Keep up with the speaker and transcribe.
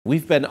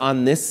We've been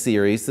on this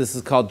series. This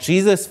is called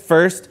Jesus'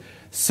 First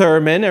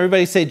Sermon.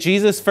 Everybody say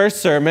Jesus'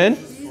 First Sermon.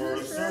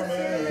 First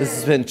sermon. This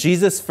has been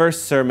Jesus'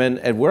 First Sermon,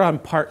 and we're on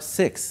part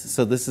 6.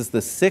 So this is the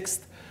 6th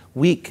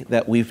week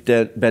that we've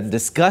been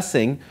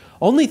discussing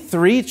only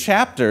 3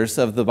 chapters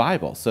of the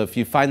Bible. So if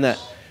you find that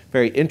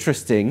very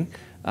interesting,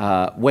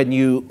 when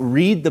you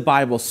read the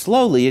Bible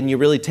slowly and you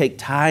really take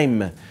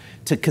time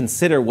to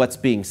consider what's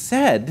being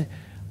said,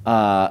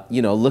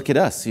 look at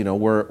us.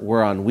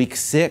 We're on week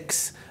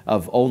 6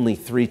 of only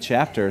 3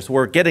 chapters.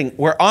 We're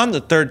on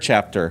the 3rd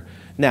chapter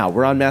now.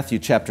 We're on Matthew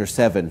chapter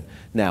 7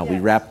 now. Yes. We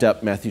wrapped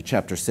up Matthew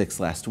chapter 6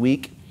 last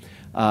week.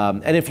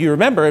 And if you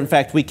remember, in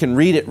fact, we can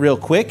read it real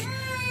quick.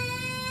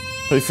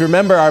 But if you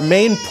remember, our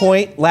main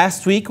point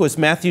last week was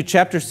Matthew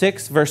chapter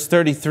 6, verse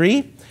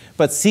 33.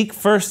 But seek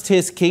first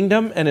his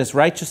kingdom and his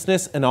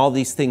righteousness, and all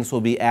these things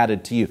will be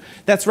added to you.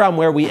 That's around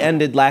where we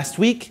ended last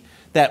week,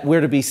 that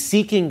we're to be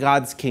seeking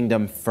God's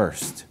kingdom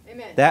first.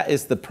 Amen. That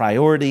is the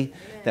priority.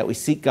 Amen. That we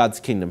seek God's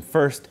kingdom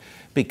first,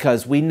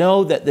 because we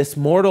know that this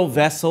mortal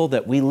vessel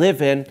that we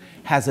live in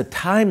has a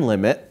time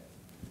limit,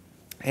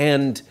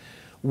 and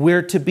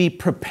we're to be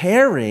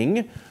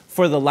preparing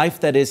for the life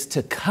that is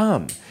to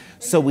come.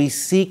 So we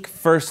seek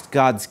first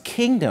God's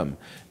kingdom,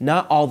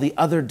 not all the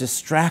other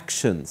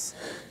distractions.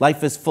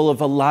 Life is full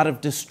of a lot of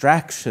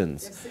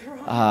distractions.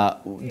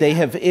 They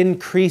have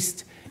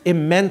increased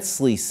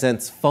immensely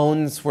since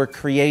phones were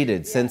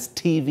created, since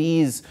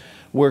TVs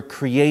were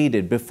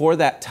created. Before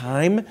that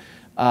time,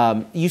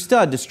 you still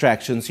had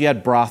distractions. You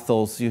had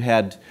brothels, you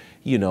had,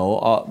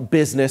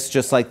 business,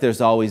 just like there's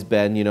always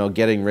been,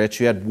 getting rich.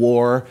 You had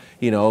war,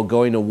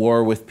 going to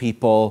war with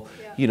people,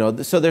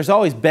 so there's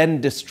always been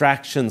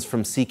distractions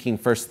from seeking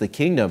first the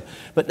kingdom.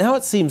 But now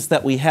it seems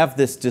that we have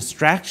this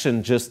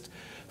distraction just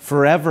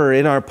forever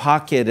in our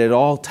pocket at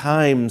all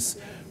times,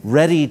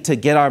 ready to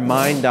get our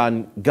mind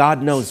on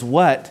God knows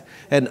what.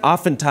 And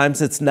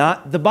oftentimes it's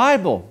not the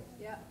Bible.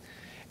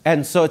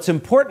 And so it's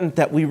important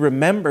that we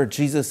remember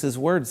Jesus'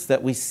 words,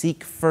 that we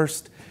seek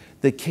first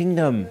the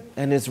kingdom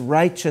and his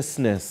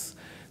righteousness,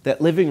 that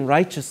living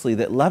righteously,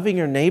 that loving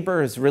your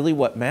neighbor is really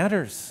what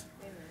matters.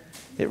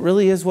 It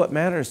really is what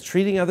matters.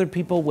 Treating other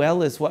people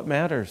well is what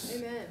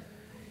matters.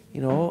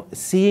 Amen.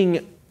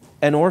 Seeing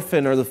an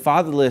orphan or the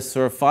fatherless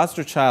or a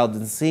foster child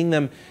and seeing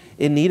them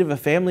in need of a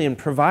family and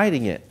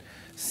providing it.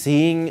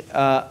 Seeing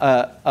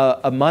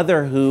a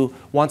mother who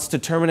wants to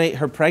terminate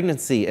her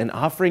pregnancy and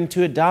offering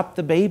to adopt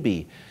the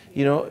baby.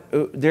 Love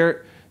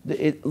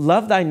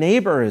thy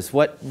neighbor is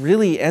what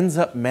really ends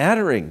up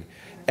mattering.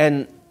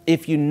 And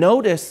if you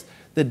notice,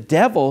 the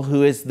devil,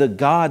 who is the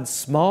God,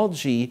 small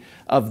g,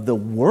 of the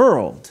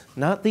world,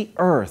 not the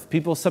earth.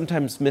 People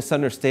sometimes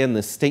misunderstand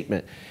this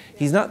statement.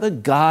 He's not the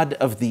God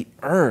of the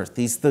earth.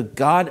 He's the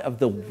God of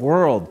the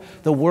world.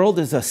 The world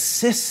is a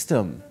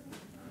system.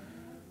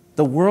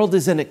 The world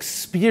is an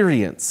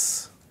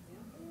experience.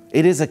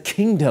 It is a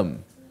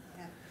kingdom.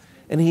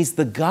 And he's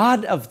the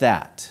God of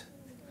that.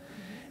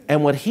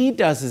 And what he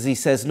does is he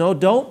says, no,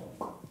 don't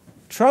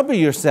trouble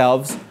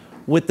yourselves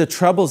with the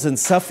troubles and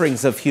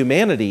sufferings of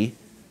humanity.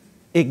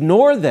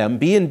 Ignore them,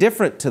 be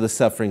indifferent to the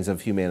sufferings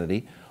of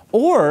humanity,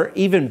 or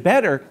even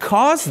better,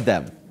 cause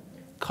them.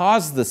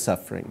 Cause the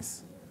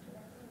sufferings.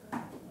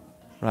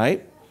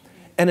 Right?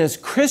 And as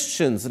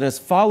Christians and as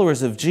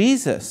followers of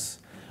Jesus,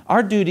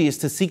 our duty is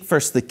to seek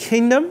first the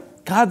kingdom,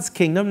 God's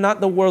kingdom,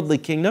 not the worldly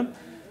kingdom,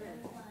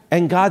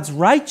 and God's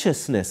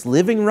righteousness,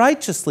 living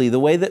righteously, the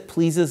way that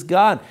pleases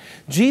God.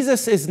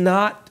 Jesus is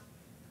not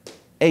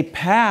a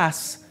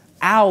pass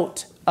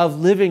out of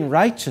living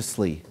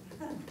righteously.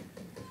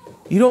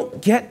 You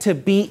don't get to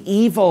be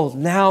evil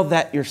now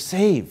that you're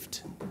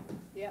saved.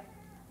 Yeah.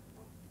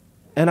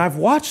 And I've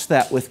watched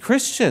that with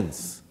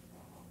Christians.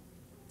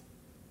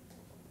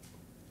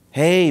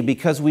 Hey,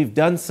 because we've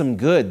done some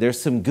good,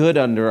 there's some good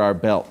under our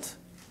belt.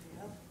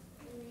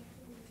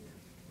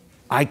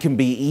 I can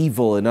be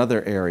evil in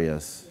other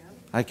areas.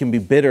 I can be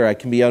bitter. I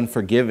can be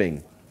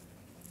unforgiving.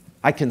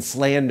 I can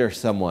slander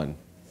someone.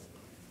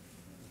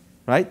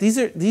 Right? These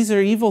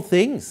are evil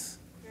things.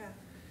 Yeah.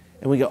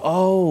 And we go,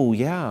 oh,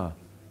 yeah.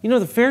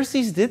 The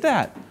Pharisees did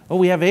that. Oh,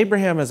 we have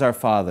Abraham as our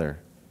father.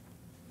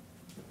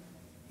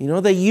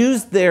 They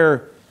used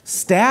their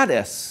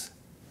status,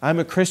 I'm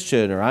a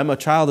Christian or I'm a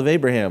child of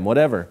Abraham,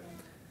 whatever,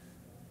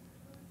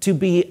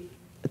 to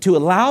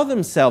allow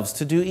themselves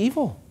to do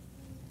evil.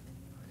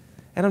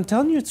 And I'm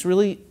telling you, it's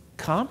really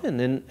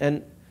common.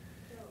 And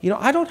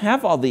I don't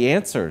have all the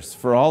answers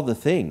for all the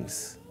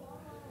things.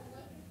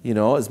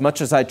 As much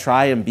as I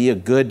try and be a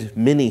good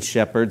mini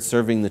shepherd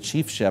serving the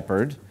chief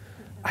shepherd,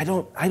 I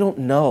don't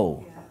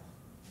know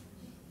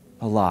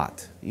a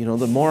lot.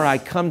 The more I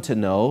come to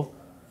know,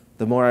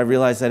 the more I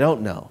realize I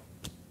don't know.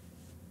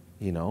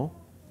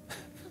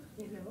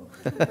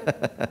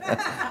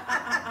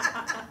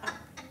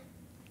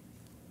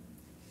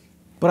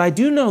 But I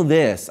do know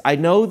this. I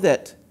know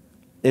that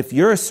if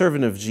you're a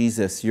servant of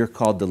Jesus, you're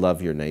called to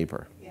love your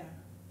neighbor. Yeah.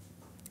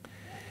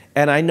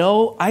 And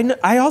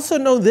I also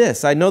know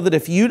this. I know that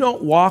if you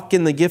don't walk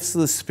in the gifts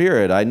of the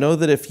Spirit, I know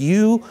that if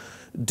you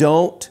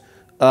don't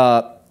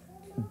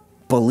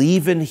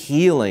believe in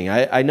healing.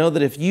 I know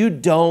that if you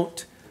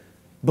don't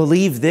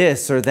believe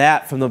this or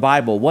that from the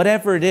Bible,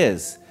 whatever it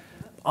is,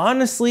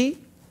 honestly,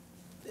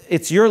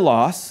 it's your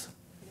loss.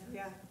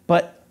 Yeah.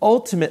 But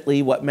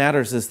ultimately, what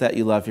matters is that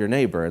you love your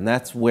neighbor. And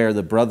that's where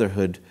the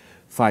brotherhood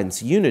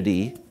finds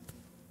unity,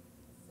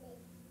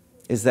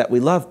 is that we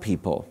love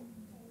people.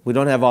 We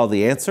don't have all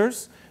the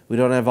answers. We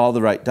don't have all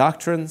the right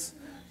doctrines,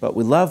 but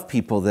we love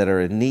people that are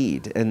in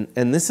need. And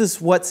this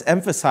is what's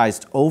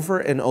emphasized over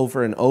and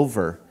over and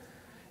over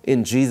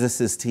in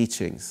Jesus'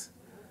 teachings.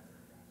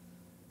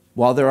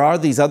 While there are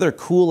these other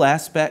cool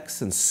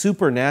aspects and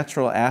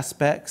supernatural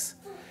aspects,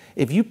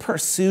 if you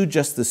pursue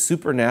just the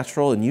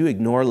supernatural and you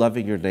ignore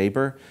loving your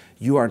neighbor,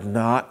 you are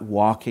not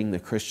walking the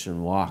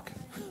Christian walk.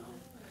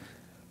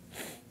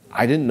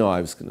 I didn't know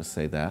I was going to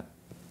say that.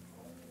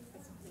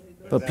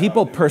 But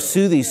people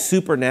pursue these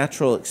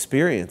supernatural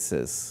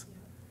experiences.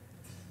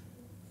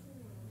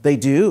 They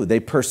do. They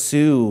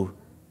pursue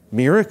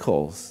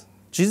miracles.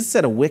 Jesus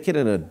said a wicked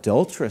and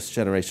adulterous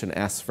generation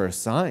asks for a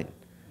sign.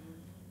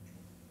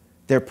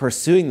 They're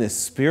pursuing this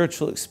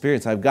spiritual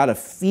experience. I've got to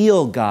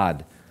feel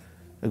God.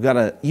 I've got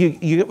to, you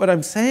get what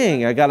I'm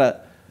saying? I got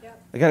to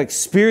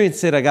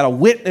experience it. I got to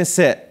witness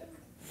it.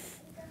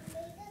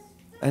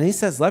 And he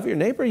says, love your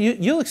neighbor.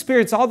 You'll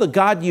experience all the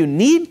God you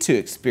need to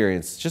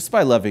experience just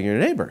by loving your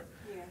neighbor.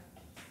 Yeah.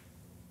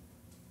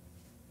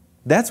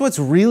 That's what's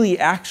really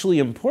actually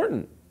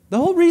important. The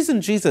whole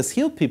reason Jesus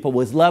healed people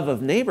was love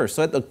of neighbor.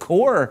 So at the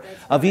core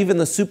of even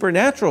the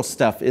supernatural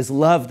stuff is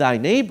love thy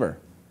neighbor.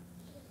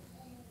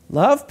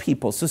 Love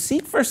people. So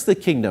seek first the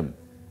kingdom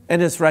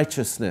and his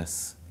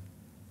righteousness.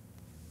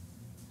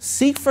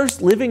 Seek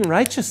first living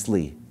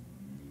righteously.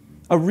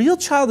 A real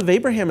child of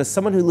Abraham is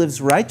someone who lives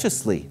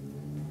righteously.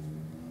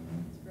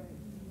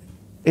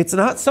 It's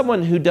not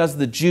someone who does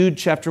the Jude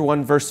chapter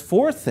 1 verse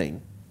 4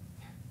 thing,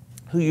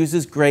 who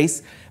uses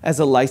grace as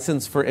a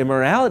license for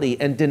immorality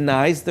and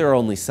denies their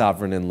only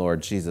sovereign and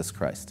Lord, Jesus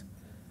Christ.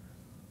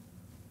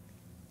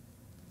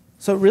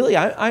 So really,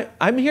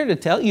 I'm here to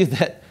tell you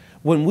that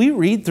when we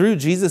read through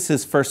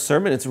Jesus' first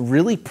sermon, it's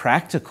really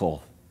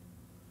practical.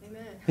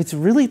 Amen. It's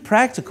really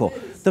practical.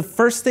 The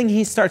first thing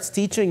he starts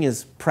teaching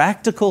is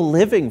practical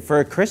living for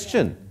a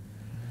Christian.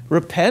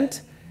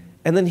 Repent,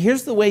 and then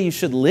here's the way you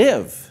should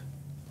live.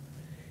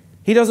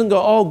 He doesn't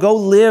go, go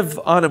live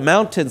on a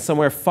mountain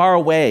somewhere far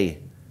away.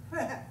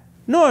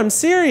 No, I'm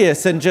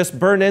serious, and just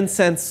burn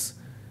incense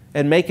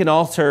and make an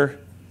altar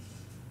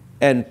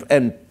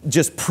and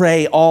just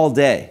pray all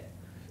day.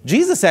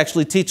 Jesus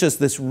actually teaches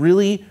this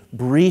really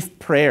brief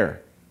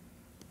prayer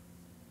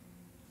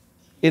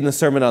in the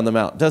Sermon on the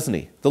Mount, doesn't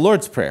he? The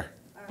Lord's Prayer.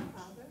 Our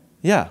Father?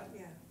 Yeah.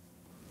 Yeah.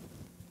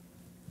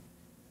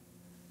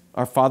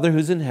 Our Father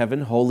who's in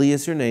heaven, holy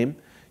is your name.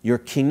 Your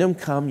kingdom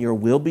come, your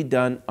will be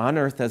done on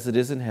earth as it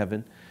is in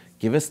heaven.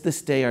 Give us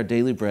this day our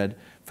daily bread.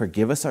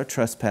 Forgive us our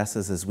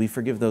trespasses as we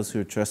forgive those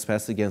who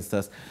trespass against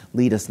us.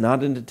 Lead us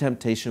not into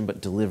temptation,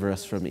 but deliver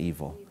us from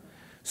evil.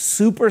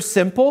 Super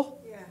simple,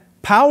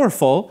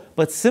 powerful,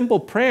 but simple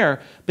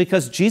prayer,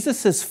 because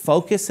Jesus'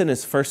 focus in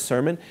his first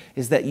sermon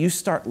is that you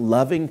start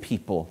loving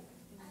people.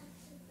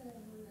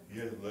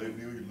 Yeah, love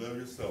you, love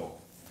yourself.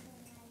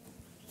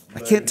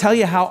 I can't tell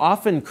you how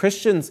often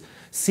Christians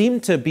seem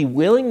to be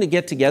willing to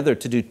get together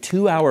to do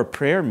 2-hour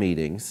prayer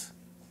meetings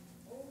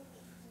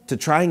to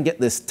try and get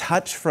this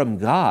touch from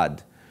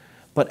God.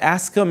 But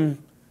ask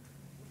them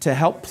to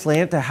help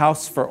plant a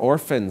house for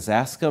orphans.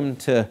 Ask them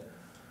to,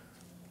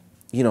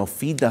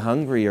 feed the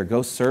hungry or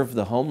go serve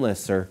the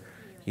homeless or,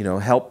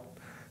 help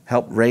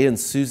Ray and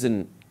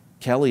Susan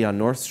Kelly on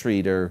North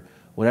Street or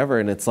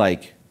whatever. And it's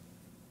like,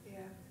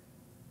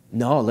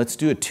 no, let's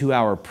do a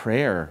 2-hour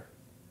prayer.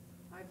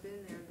 I've been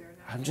there. They're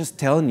not. I'm just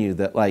telling you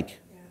that,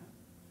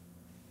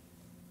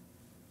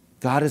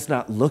 God is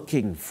not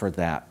looking for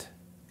that.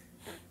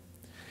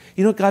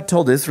 God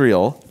told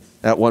Israel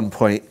at one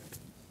point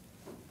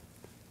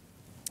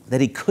that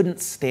he couldn't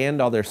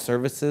stand all their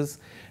services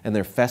and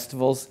their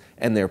festivals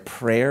and their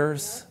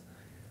prayers.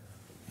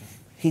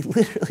 He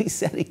literally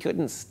said he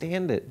couldn't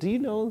stand it. Do you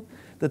know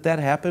that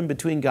happened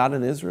between God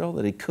and Israel?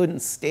 That he couldn't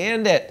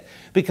stand it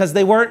because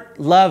they weren't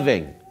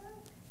loving.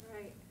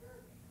 Right.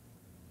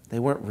 They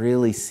weren't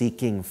really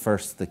seeking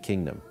first the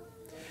kingdom.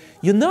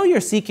 You'll know you're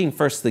seeking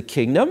first the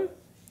kingdom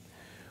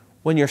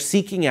when you're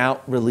seeking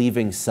out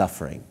relieving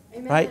suffering.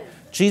 Amen. Right?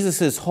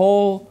 Jesus'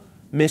 whole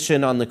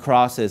mission on the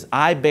cross is,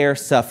 I bear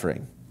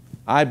suffering.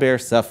 I bear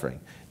suffering.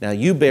 Now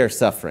you bear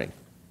suffering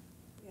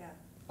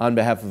on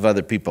behalf of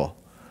other people.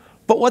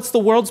 But what's the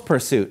world's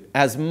pursuit?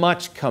 As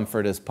much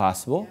comfort as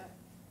possible.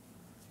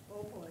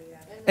 Oh boy,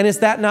 And is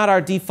that not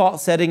our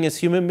default setting as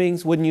human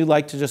beings? Wouldn't you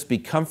like to just be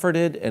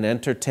comforted and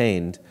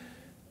entertained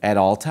at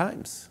all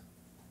times?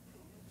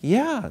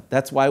 Yeah,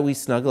 that's why we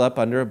snuggle up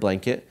under a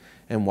blanket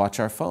and watch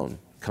our phone.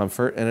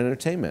 Comfort and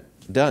entertainment.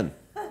 Done.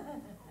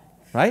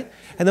 Right?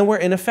 And then we're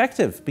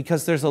ineffective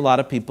because there's a lot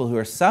of people who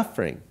are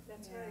suffering.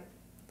 That's right.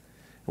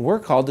 And we're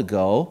called to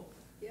go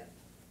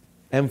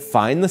and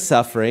find the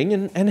suffering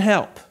and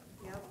help.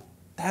 Yep.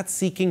 That's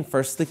seeking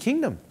first the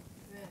kingdom.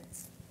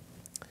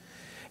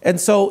 And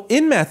so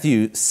in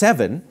Matthew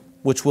 7,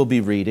 which we'll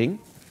be reading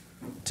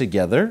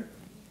together,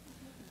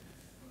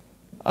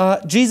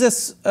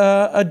 Jesus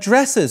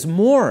addresses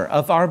more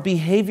of our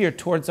behavior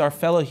towards our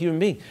fellow human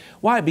being.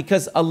 Why?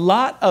 Because a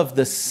lot of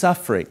the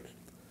suffering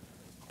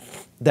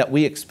that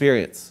we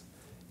experience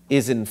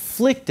is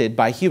inflicted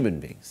by human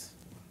beings.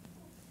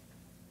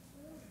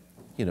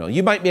 You know,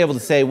 you might be able to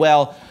say,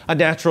 well, a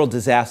natural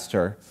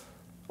disaster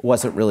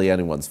wasn't really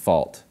anyone's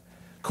fault.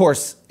 Of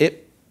course,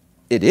 it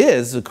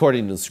is,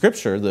 according to the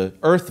Scripture, the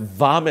earth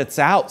vomits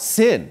out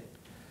sin.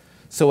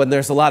 So when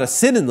there's a lot of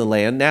sin in the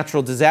land,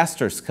 natural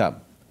disasters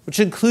come, which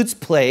includes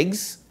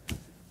plagues,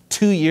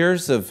 2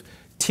 years of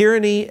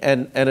tyranny,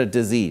 and a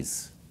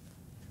disease.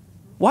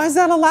 Why is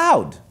that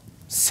allowed?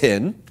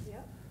 Sin.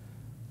 Yep.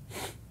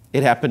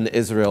 It happened to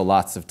Israel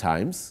lots of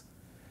times.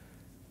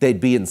 They'd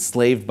be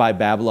enslaved by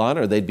Babylon,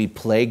 or they'd be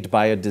plagued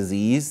by a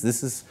disease.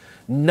 This is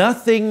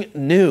nothing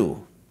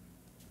new.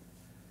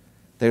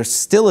 There's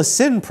still a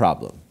sin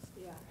problem.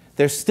 Yeah.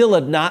 There's still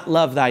a not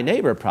love thy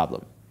neighbor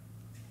problem.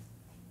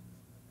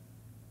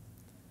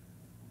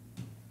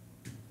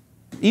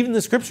 Even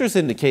the Scriptures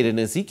indicate in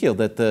Ezekiel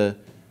that the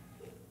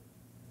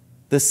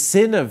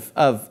sin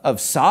of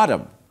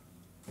Sodom,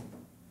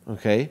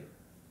 okay,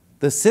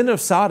 the sin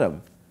of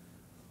Sodom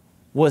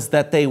was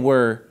that they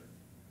were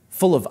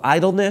full of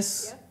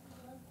idleness.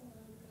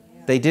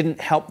 Yep. They didn't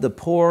help the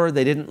poor.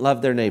 They didn't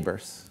love their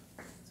neighbors.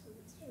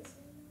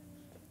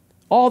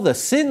 All the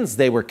sins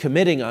they were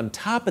committing on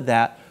top of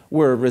that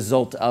were a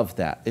result of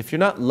that. If you're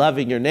not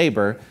loving your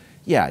neighbor,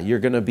 yeah, you're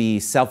going to be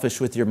selfish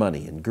with your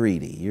money and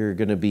greedy. You're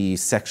going to be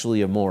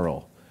sexually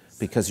immoral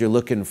because you're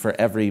looking for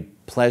every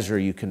pleasure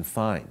you can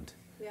find.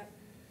 Yep.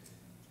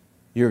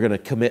 You're going to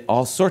commit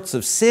all sorts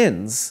of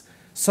sins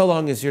so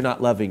long as you're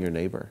not loving your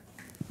neighbor.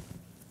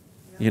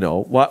 You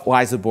know,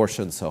 why is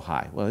abortion so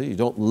high? Well, you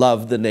don't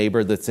love the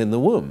neighbor that's in the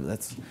womb.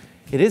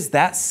 It is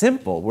that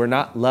simple. We're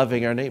not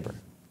loving our neighbor.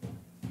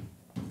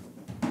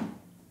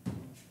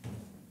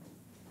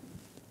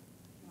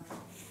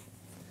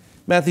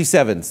 Matthew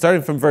 7,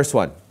 starting from verse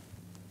 1.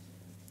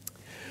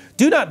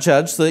 Do not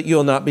judge so that you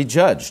will not be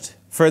judged.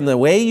 For in the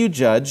way you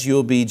judge, you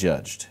will be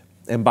judged.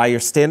 And by your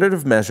standard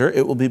of measure,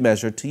 it will be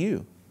measured to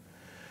you.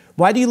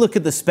 Why do you look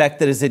at the speck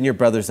that is in your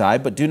brother's eye,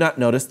 but do not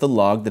notice the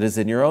log that is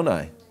in your own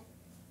eye?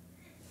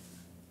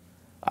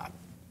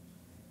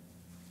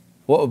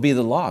 What would be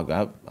the log?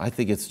 I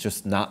think it's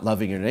just not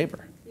loving your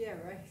neighbor. Yeah,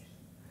 right.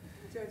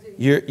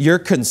 Judging. You're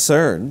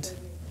concerned.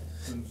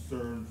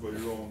 Concerned for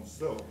your own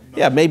self.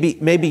 Yeah,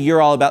 maybe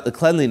you're all about the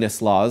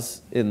cleanliness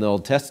laws in the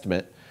Old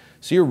Testament.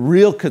 So you're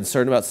real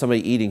concerned about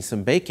somebody eating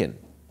some bacon.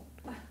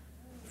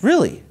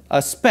 Really,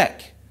 a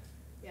speck.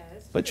 Yeah,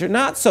 that's But you're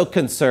not so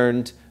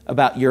concerned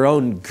about your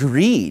own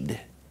greed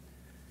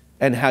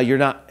and how you're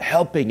not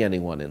helping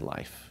anyone in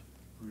life.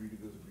 Greed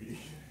is greed.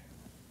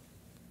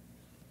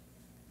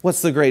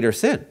 What's the greater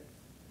sin?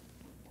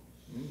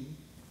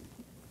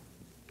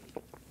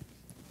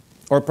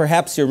 Or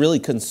perhaps you're really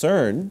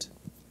concerned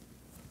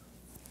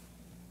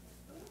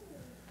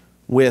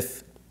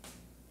with,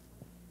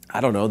 I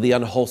don't know, the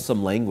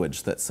unwholesome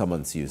language that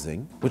someone's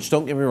using, which,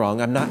 don't get me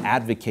wrong, I'm not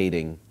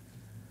advocating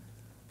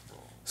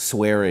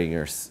swearing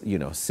or,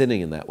 sinning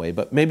in that way,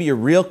 but maybe you're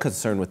real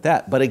concerned with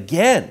that. But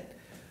again,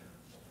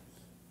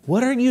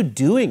 what are you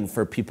doing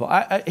for people?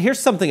 Here's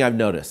something I've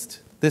noticed.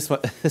 This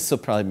will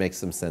probably make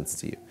some sense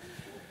to you.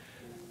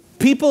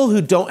 People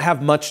who don't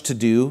have much to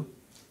do,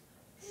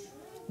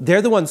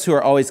 they're the ones who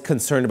are always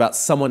concerned about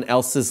someone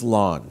else's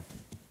lawn.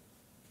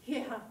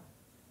 Yeah,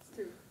 it's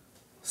true.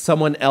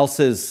 Someone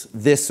else's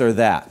this or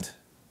that.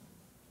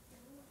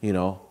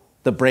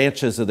 The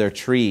branches of their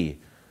tree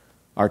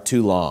are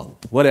too long,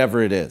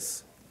 whatever it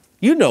is.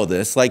 You know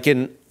this, like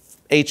in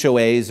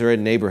HOAs or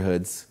in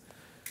neighborhoods.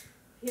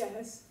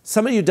 Yes.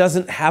 Somebody who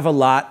doesn't have a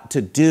lot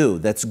to do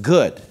that's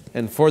good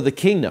and for the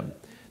kingdom,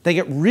 they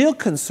get real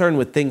concerned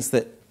with things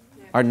that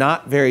are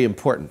not very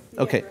important.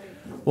 Okay,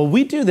 well,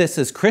 we do this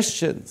as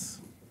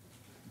Christians.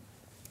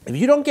 If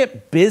you don't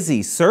get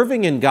busy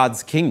serving in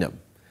God's kingdom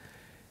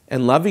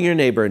and loving your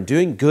neighbor and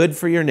doing good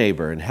for your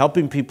neighbor and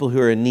helping people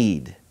who are in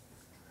need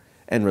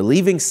and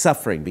relieving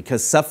suffering,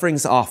 because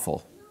suffering's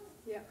awful.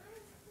 Yeah.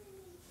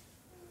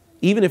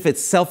 Even if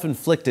it's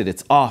self-inflicted,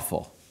 it's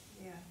awful.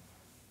 Yeah.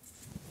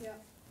 Yeah.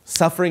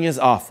 Suffering is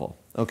awful,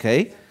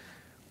 okay?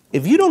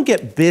 If you don't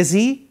get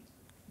busy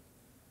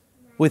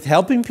with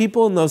helping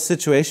people in those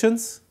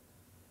situations,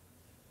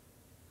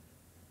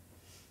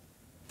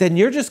 then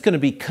you're just going to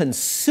be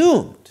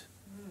consumed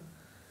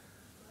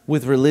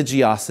with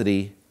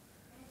religiosity,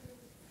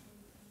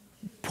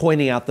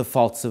 pointing out the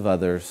faults of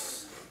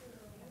others,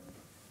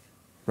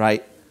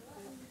 right?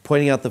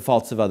 Pointing out the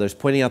faults of others,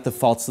 pointing out the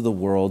faults of the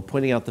world,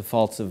 pointing out the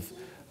faults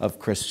of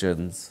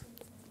Christians.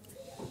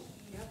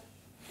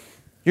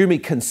 You're going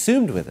to be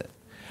consumed with it.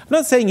 I'm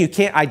not saying you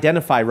can't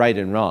identify right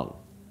and wrong.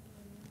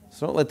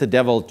 So don't let the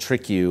devil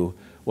trick you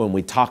when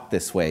we talk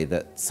this way,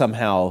 that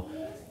somehow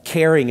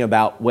caring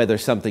about whether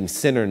something's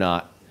sin or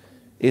not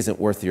isn't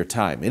worth your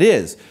time. It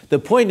is. The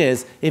point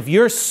is, if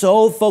you're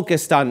so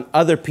focused on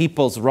other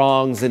people's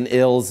wrongs and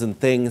ills and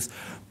things,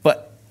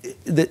 but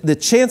the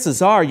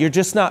chances are you're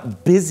just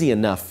not busy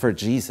enough for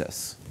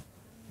Jesus.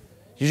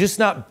 You're just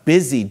not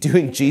busy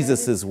doing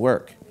Jesus'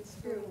 work. It's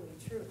true.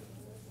 True.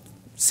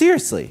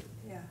 Seriously.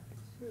 Yeah.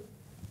 True.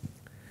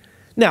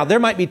 Now, there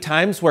might be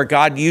times where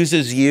God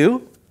uses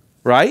you,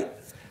 right,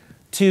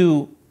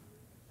 to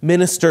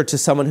minister to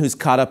someone who's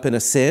caught up in a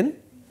sin,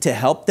 to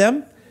help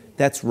them.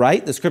 That's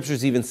right. The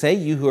scriptures even say,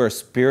 you who are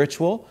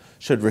spiritual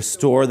should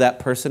restore that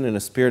person in a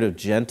spirit of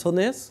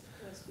gentleness.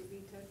 Lest you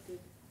be tempted.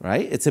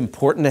 Right? It's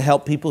important to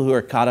help people who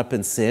are caught up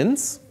in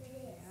sins.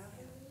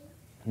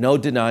 No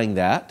denying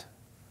that.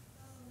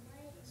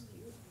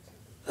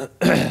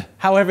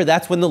 However,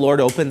 that's when the Lord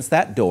opens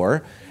that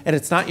door, and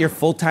it's not your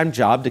full-time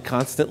job to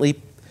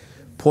constantly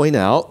point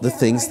out the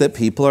things that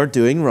people are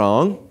doing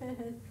wrong.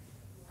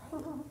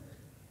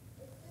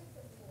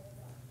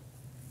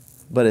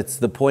 But it's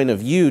the point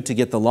of you to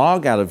get the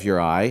log out of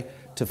your eye,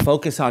 to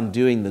focus on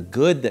doing the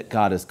good that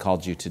God has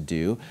called you to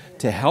do,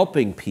 to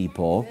helping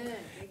people.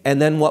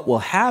 And then what will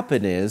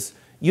happen is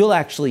you'll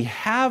actually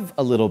have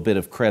a little bit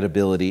of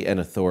credibility and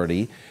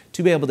authority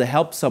to be able to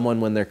help someone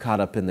when they're caught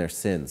up in their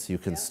sins. You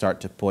can start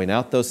to point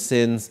out those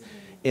sins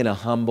in a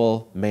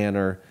humble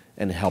manner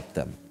and help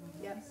them.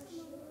 Yes.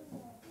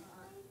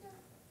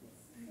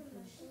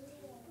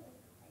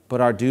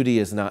 But our duty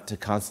is not to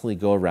constantly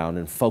go around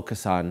and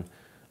focus on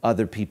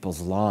other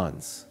people's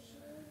lawns.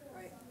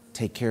 Right.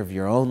 Take care of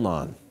your own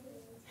lawn.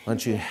 Why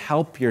don't you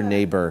help your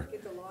neighbor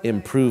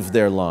improve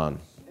their lawn?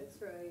 That's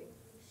right.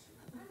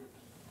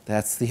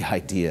 That's the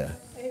idea.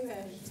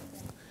 Amen.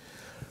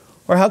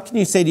 Or how can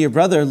you say to your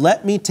brother,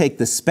 let me take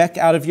the speck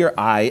out of your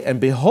eye,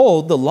 and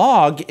behold, the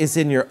log is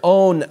in your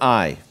own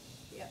eye.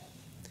 Yeah.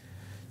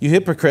 You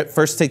hypocrite,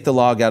 first take the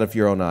log out of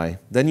your own eye.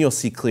 Then you'll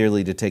see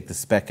clearly to take the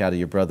speck out of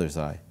your brother's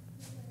eye.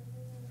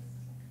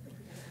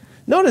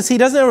 Notice he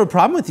doesn't have a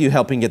problem with you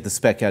helping get the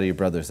speck out of your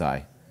brother's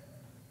eye.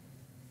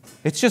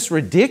 It's just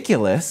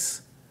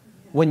ridiculous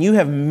when you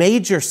have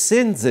major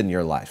sins in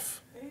your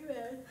life.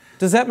 Amen.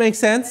 Does that make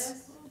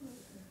sense?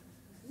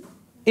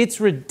 It's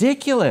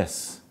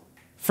ridiculous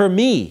for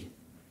me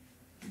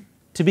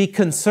to be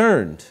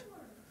concerned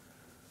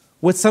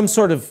with some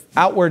sort of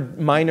outward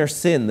minor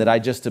sin that I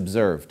just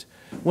observed.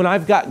 When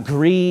I've got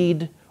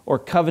greed or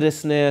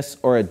covetousness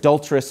or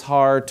adulterous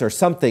heart or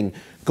something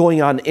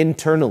going on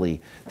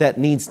internally that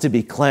needs to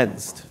be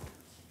cleansed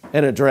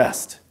and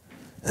addressed.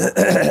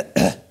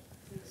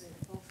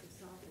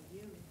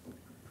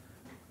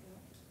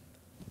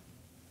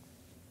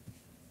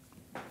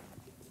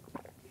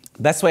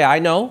 Best way I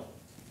know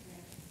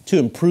to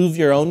improve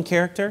your own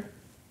character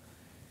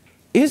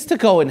is to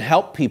go and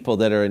help people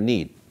that are in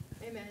need.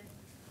 Amen.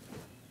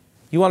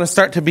 You want to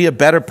start to be a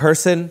better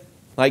person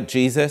like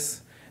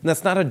Jesus? And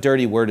that's not a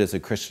dirty word as a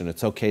Christian.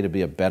 It's okay to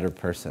be a better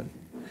person.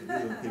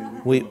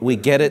 We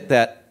get it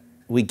that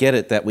we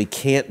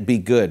can't be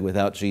good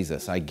without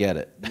Jesus. I get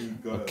it.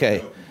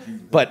 Okay.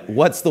 But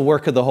what's the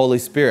work of the Holy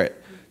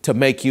Spirit? To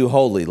make you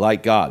holy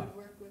like God.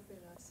 Work within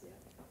us. Yeah.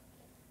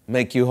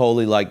 Make you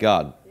holy like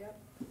God. Yep.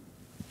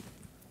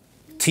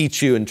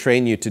 Teach you and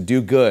train you to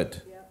do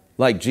good Yep.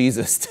 like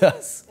Jesus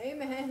does.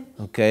 Amen.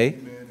 Okay?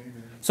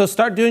 So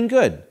start doing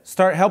good.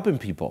 Start helping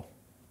people.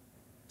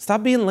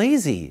 Stop being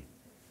lazy.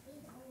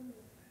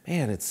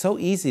 Man, it's so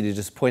easy to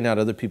just point out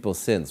other people's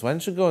sins. Why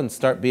don't you go and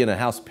start being a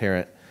house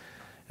parent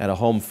at a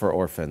home for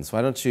orphans?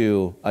 Why don't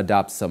you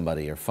adopt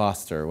somebody or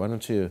foster? Why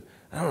don't you,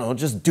 I don't know,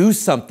 just do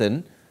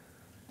something.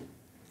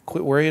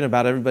 Quit worrying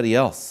about everybody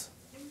else.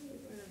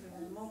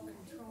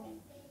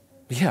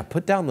 Yeah,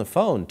 put down the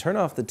phone. Turn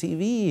off the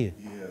TV.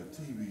 Yeah,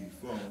 TV,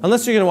 phone.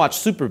 Unless you're going to watch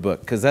Superbook,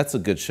 because that's a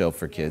good show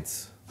for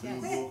kids.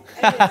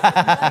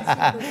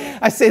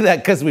 I say that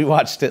because we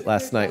watched it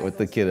last night with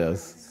the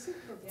kiddos.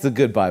 It's a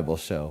good Bible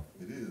show.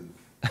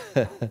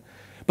 It is.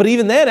 But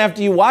even then,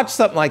 after you watch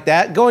something like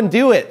that, go and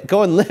do it.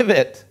 Go and live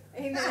it.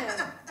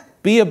 Amen.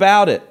 Be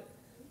about it.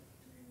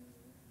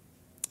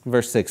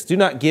 Verse 6, do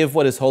not give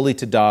what is holy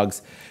to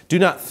dogs. Do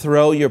not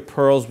throw your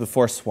pearls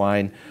before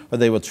swine, or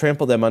they will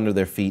trample them under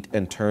their feet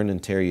and turn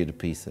and tear you to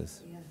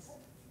pieces.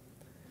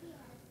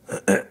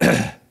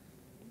 Yes.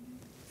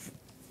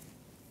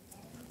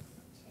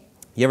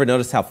 You ever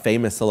notice how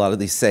famous a lot of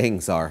these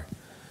sayings are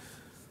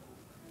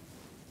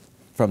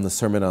from the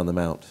Sermon on the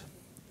Mount?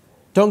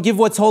 Don't give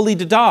what's holy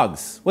to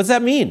dogs. What does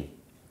that mean?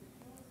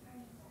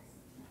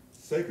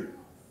 Sacred.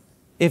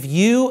 If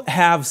you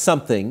have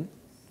something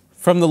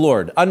from the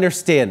Lord,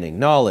 understanding,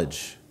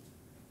 knowledge,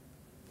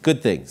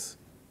 good things,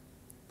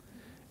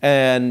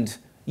 and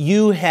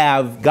you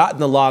have gotten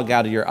the log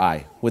out of your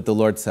eye with the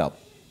Lord's help,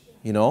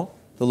 you know,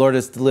 the Lord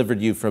has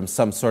delivered you from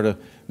some sort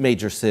of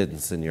major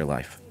sins in your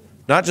life.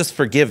 Not just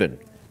forgiven,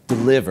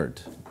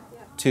 delivered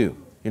too.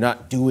 You're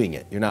not doing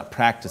it. You're not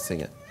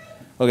practicing it.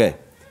 Okay.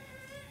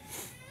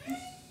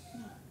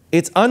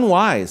 It's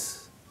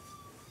unwise,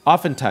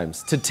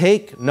 oftentimes, to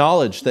take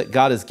knowledge that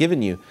God has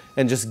given you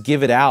and just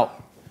give it out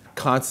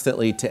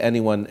constantly to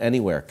anyone,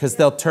 anywhere, because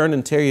they'll turn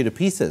and tear you to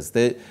pieces.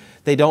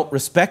 They don't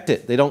respect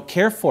it. They don't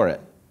care for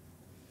it.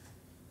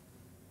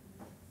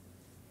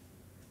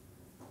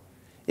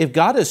 If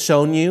God has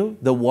shown you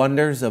the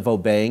wonders of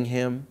obeying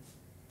Him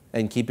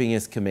and keeping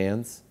His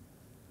commands,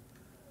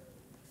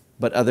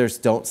 but others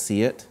don't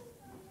see it,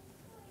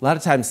 a lot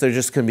of times they're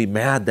just going to be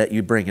mad that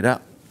you bring it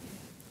up,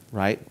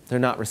 right? They're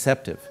not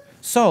receptive.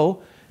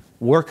 So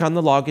work on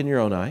the log in your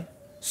own eye.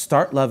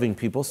 Start loving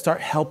people.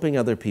 Start helping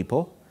other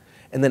people.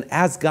 And then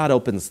as God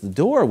opens the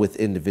door with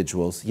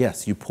individuals,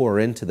 yes, you pour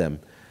into them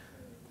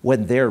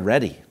when they're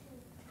ready.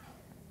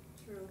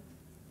 True.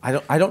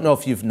 I don't know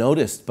if you've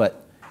noticed,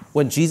 but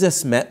when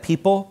Jesus met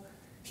people,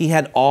 He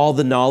had all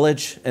the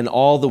knowledge and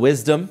all the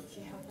wisdom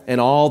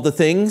and all the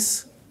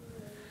things,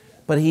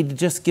 but He'd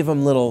just give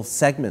them little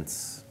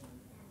segments,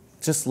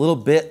 just little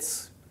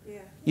bits. Yeah.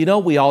 You know,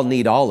 we all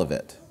need all of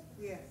it,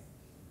 Yeah.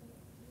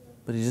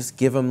 but He just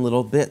give them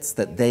little bits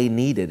that they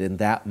needed in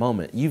that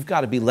moment. You've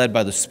got to be led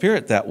by the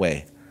Spirit that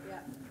way. Yeah.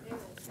 Amen.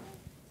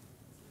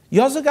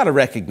 You also got to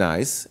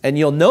recognize, and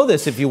you'll know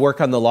this if you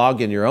work on the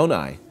log in your own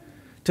eye,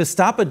 to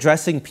stop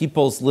addressing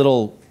people's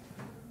little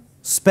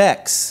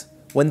specks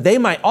when they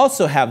might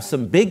also have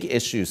some big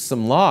issues,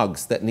 some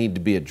logs that need to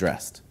be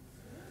addressed,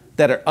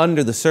 that are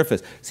under the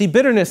surface. See,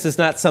 bitterness is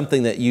not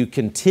something that you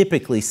can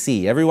typically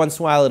see. Every once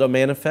in a while it'll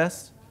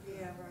manifest,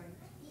 Yeah, right.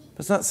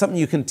 but it's not something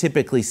you can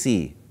typically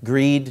see.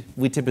 Greed,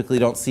 we typically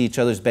don't see each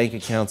other's bank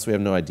accounts. We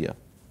have no idea.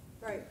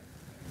 Right.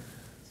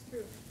 It's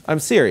true. I'm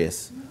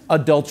serious.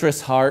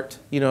 Adulterous heart,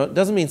 it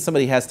doesn't mean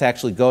somebody has to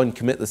actually go and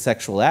commit the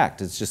sexual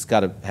act. It's just got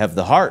to have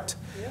the heart.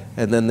 Yeah.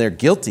 And then they're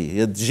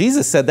guilty.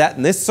 Jesus said that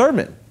in this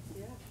sermon.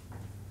 Yeah.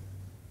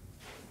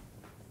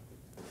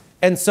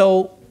 And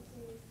so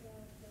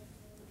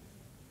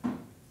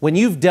when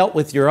you've dealt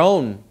with your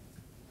own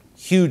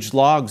huge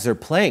logs or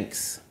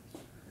planks,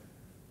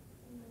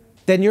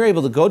 then you're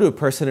able to go to a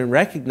person and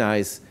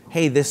recognize,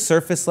 hey, this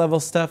surface level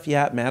stuff,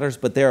 yeah, it matters,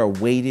 but there are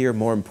weightier,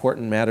 more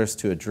important matters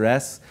to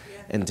address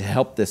and to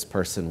help this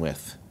person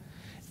with.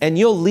 And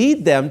you'll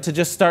lead them to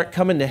just start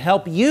coming to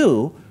help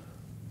you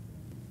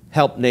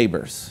help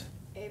neighbors.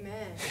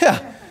 Amen.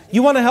 Yeah.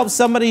 You want to help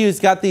somebody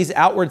who's got these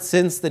outward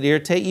sins that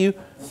irritate you?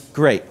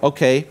 Great.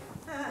 Okay.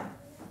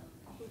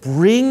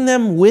 Bring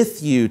them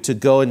with you to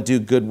go and do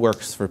good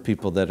works for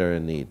people that are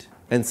in need.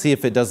 And see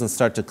if it doesn't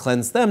start to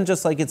cleanse them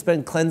just like it's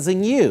been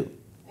cleansing you.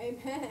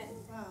 Amen.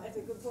 Wow. That's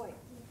a good point.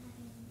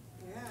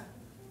 Yeah.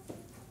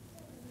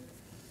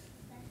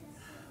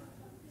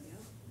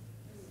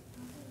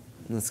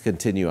 Let's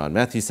continue on.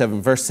 Matthew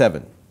 7, verse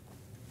 7.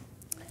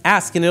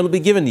 Ask and it'll be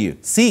given to you.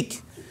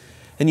 Seek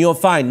and you'll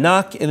find.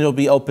 Knock and it'll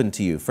be opened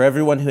to you. For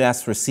everyone who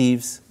asks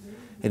receives,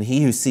 and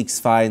he who seeks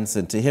finds,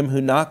 and to him who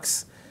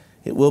knocks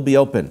it will be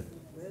open.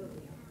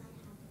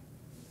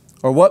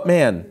 Or what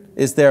man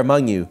is there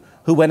among you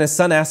who, when his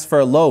son asks for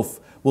a loaf,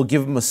 will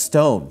give him a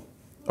stone?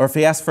 Or if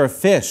he asks for a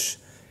fish,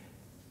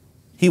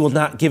 he will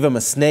not give him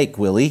a snake,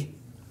 will he?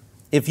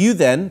 If you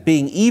then,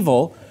 being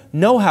evil,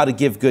 know how to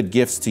give good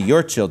gifts to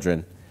your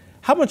children,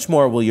 how much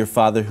more will your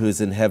Father who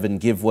is in heaven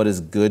give what is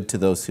good to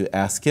those who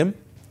ask him?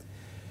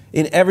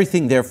 In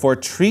everything, therefore,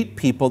 treat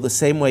people the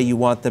same way you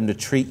want them to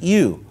treat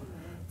you,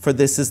 for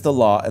this is the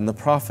law and the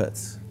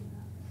prophets.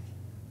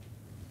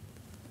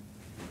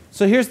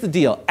 So here's the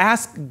deal.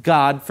 Ask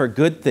God for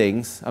good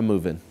things. I'm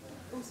moving.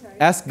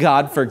 Ask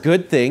God for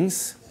good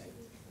things,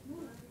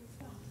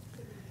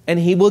 and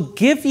he will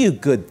give you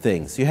good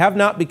things. You have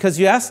not because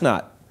you ask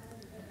not.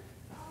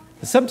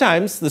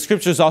 Sometimes the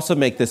scriptures also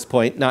make this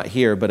point, not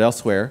here, but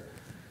elsewhere,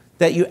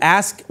 that you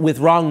ask with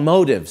wrong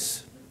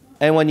motives.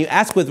 And when you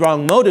ask with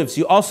wrong motives,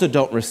 you also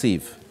don't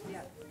receive.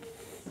 Yeah.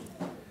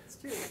 It's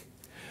true.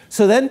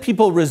 So then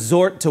people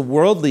resort to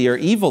worldly or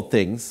evil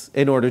things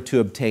in order to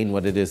obtain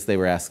what it is they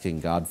were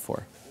asking God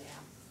for,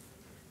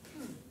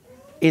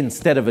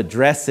 instead of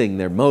addressing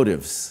their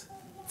motives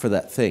for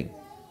that thing.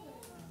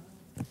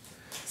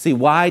 See,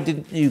 why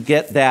didn't you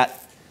get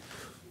that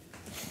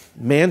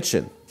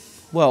mansion?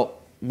 Well,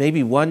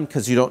 maybe one,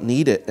 because you don't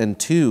need it, and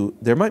two,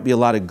 there might be a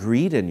lot of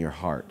greed in your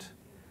heart.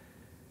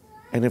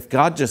 And if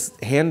God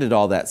just handed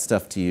all that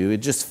stuff to you,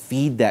 it'd just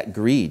feed that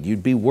greed.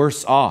 You'd be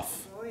worse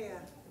off. Oh, yeah.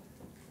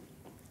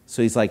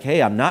 So he's like,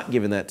 hey, I'm not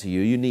giving that to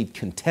you. You need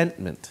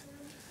contentment.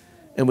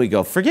 And we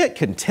go, forget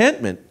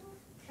contentment.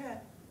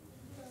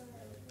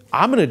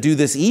 I'm going to do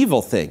this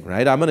evil thing,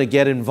 right? I'm going to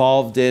get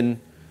involved in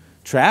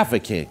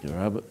trafficking, or,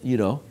 I'm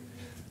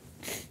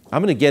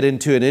going to get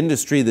into an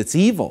industry that's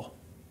evil.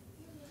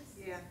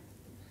 Yeah.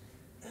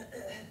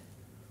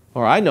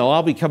 Or I know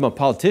I'll become a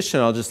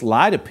politician. I'll just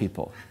lie to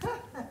people.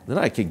 Then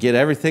I could get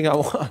everything I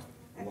want.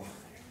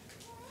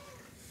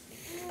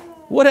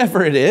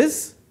 Whatever it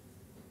is.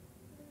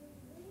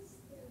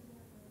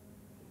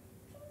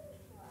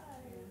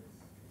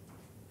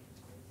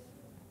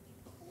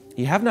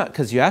 You have not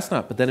because you ask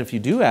not, but then if you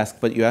do ask,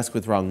 but you ask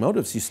with wrong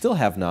motives, you still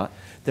have not.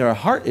 There are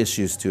heart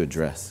issues to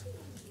address.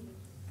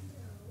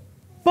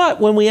 But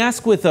when we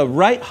ask with a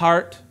right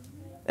heart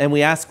and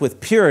we ask with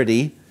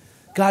purity,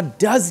 God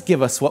does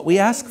give us what we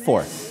ask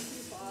for.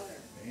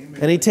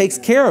 And he takes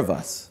care of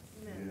us.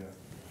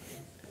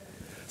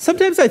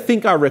 Sometimes I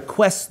think our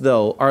requests,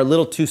 though, are a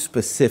little too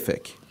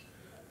specific.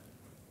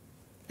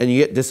 And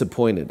you get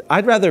disappointed.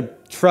 I'd rather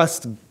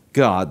trust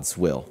God's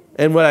will.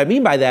 And what I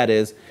mean by that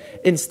is,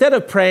 instead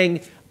of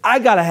praying, I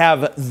got to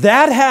have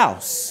that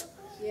house.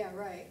 Yeah,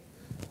 right.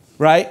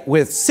 Right?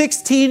 With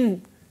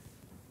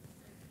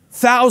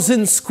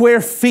 16,000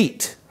 square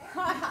feet.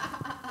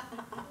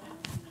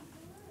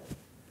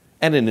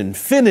 And an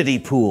infinity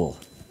pool.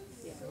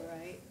 Yeah,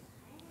 right.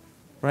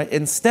 Right?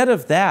 Instead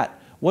of that,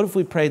 what if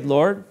we prayed,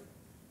 Lord,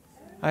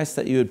 I ask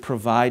that you would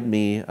provide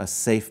me a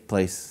safe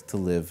place to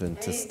live and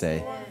to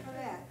stay.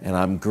 And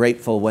I'm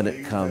grateful when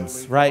it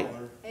comes, right?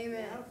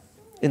 Amen.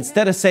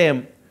 Instead of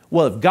saying,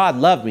 well, if God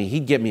loved me,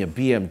 he'd get me a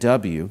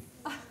BMW.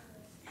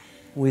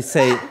 We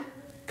say,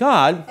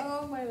 God,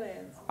 Oh, my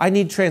lands. I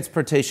need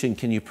transportation.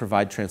 Can you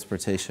provide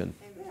transportation?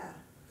 Amen.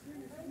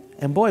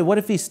 And boy, what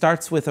if he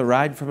starts with a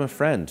ride from a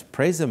friend?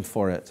 Praise him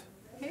for it.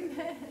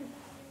 Amen.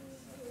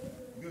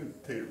 Good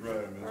take it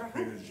right, Miss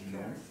Peters, you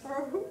know. For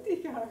a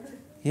hoopty car.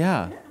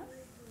 Yeah.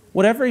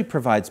 Whatever he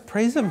provides,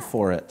 praise him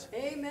for it.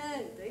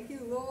 Amen. Thank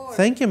you, Lord.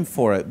 Thank him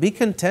for it. Be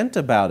content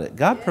about it.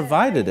 God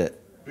provided it.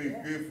 Be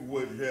good for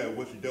what you have,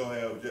 what you don't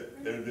have. Just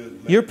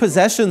Your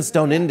possessions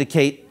don't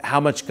indicate how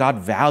much God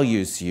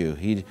values you.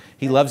 He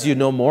loves you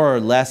no more or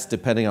less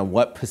depending on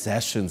what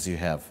possessions you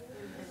have.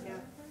 Yeah.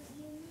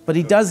 But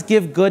he does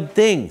give good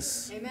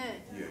things. Amen.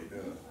 Yeah, he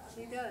does.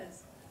 He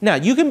does. Now,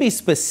 you can be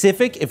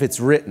specific if it's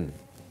written.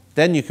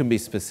 Then you can be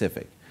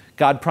specific.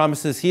 God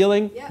promises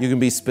healing, you can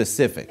be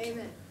specific.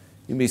 Amen.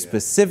 You can be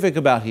specific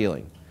about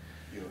healing.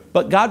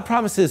 But God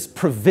promises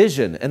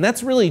provision, and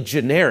that's really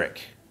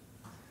generic.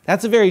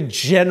 That's a very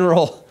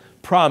general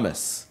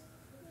promise.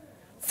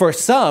 For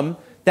some,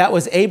 that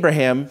was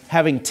Abraham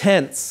having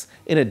tents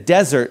in a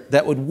desert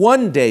that would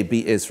one day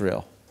be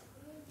Israel.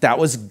 That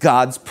was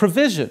God's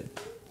provision.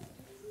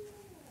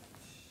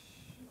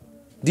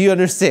 Do you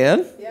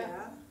understand? Yeah.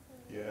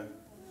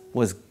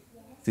 Yeah.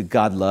 Did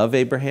God love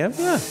Abraham?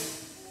 Yeah.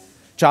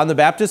 John the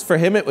Baptist, for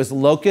him, it was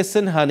locusts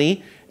and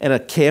honey and a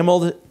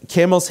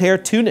camel's hair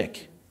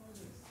tunic.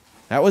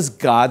 That was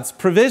God's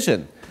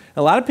provision.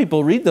 A lot of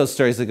people read those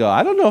stories and go,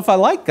 I don't know if I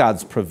like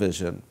God's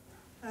provision.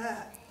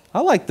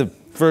 I like the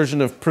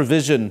version of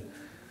provision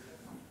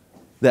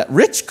that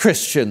rich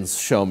Christians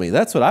show me.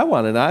 That's what I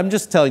want. And I'm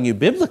just telling you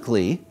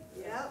biblically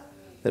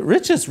that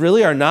riches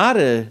really are not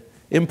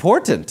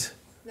important.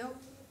 Nope.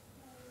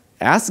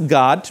 Ask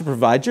God to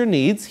provide your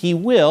needs. He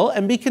will,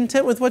 and be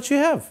content with what you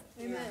have.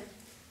 Amen.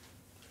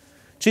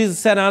 Jesus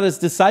sent out his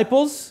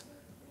disciples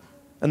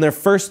and their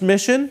first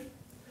mission.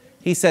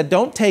 He said,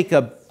 don't take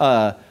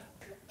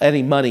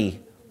any money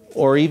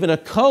or even a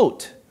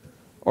coat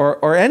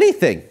or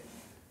anything.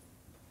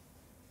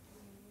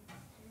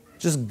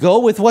 Just go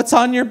with what's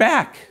on your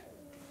back.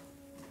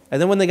 And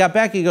then when they got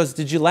back, he goes,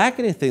 did you lack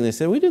anything? They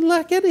said, we didn't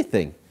lack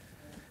anything.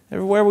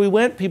 Everywhere we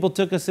went, people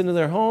took us into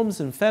their homes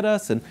and fed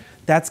us. And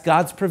that's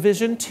God's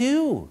provision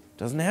too.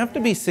 Doesn't have to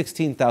be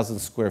 16,000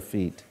 square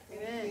feet.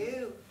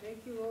 Amen. Thank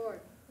you, Lord.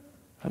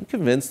 I'm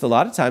convinced a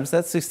lot of times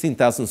that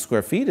 16,000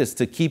 square feet is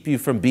to keep you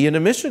from being a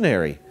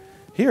missionary.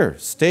 Here,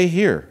 stay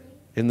here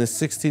in this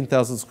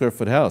 16,000 square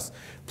foot house.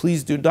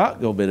 Please do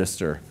not go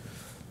minister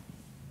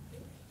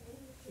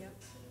Yep.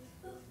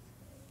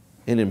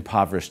 in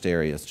impoverished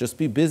areas. Just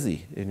be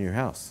busy in your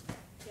house.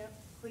 Yep.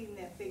 Clean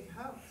that big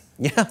house.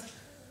 Yeah.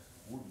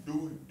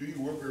 Do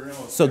you work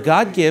around? So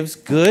God gives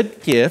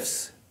good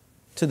gifts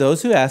to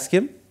those who ask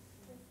him.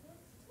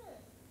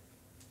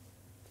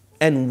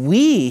 And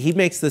he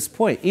makes this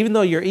point, even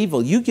though you're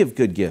evil, you give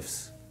good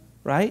gifts,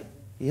 right?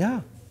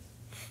 Yeah.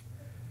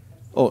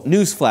 Oh,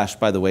 newsflash,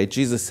 by the way,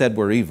 Jesus said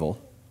we're evil,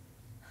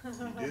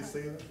 He did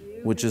say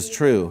that? which is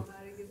true.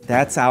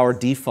 That's our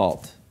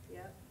default.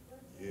 Yep.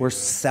 We're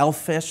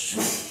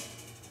selfish.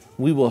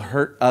 We will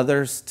hurt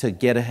others to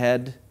get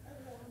ahead.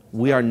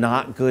 We are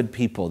not good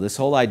people. This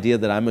whole idea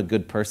that I'm a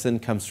good person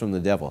comes from the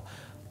devil.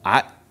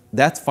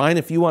 That's fine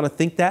if you want to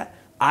think that.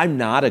 I'm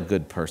not a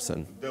good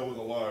person. That was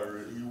a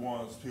liar. He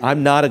wants to.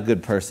 I'm not a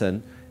good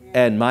person.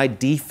 And my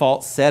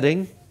default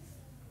setting,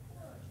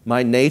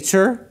 my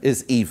nature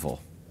is evil.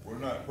 We're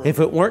not perfect. If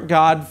it weren't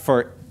God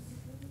for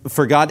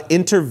God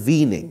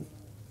intervening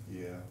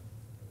Yeah.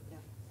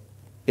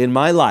 in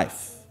my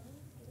life,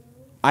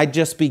 I'd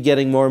just be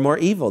getting more and more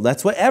evil.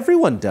 That's what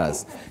everyone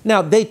does.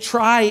 Now, they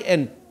try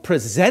and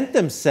present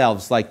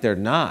themselves like they're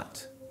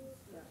not.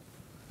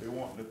 They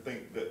want to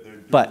think that they're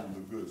doing But- the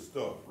good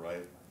stuff,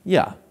 right?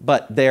 Yeah,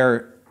 but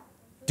they're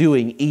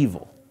doing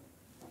evil.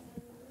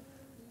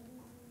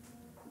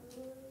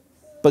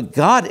 But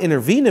God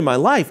intervened in my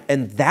life,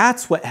 and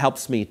that's what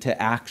helps me to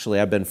actually,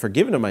 I've been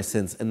forgiven of my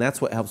sins, and that's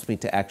what helps me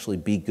to actually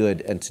be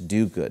good and to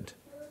do good.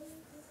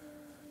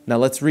 Now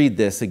let's read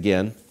this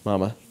again,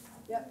 Mama.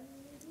 Yep.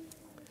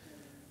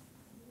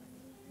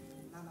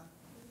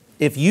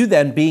 If you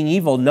then, being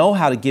evil, know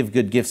how to give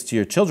good gifts to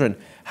your children,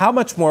 how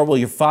much more will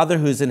your Father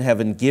who is in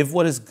heaven give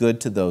what is good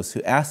to those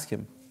who ask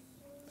him?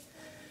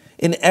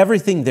 In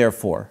everything,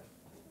 therefore,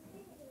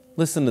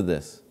 listen to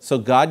this. So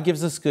God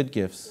gives us good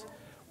gifts.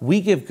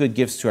 We give good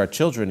gifts to our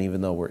children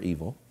even though we're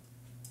evil.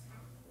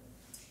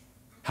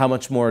 How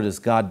much more does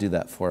God do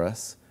that for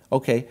us?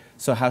 Okay,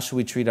 so how should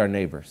we treat our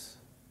neighbors?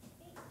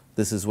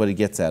 This is what he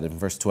gets at in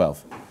verse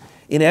 12.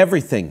 In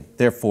everything,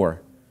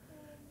 therefore,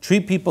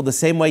 treat people the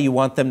same way you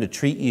want them to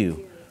treat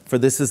you, for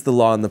this is the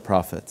law and the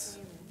prophets.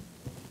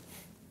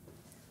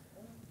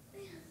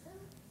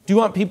 Do you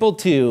want people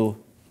to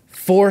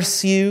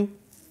force you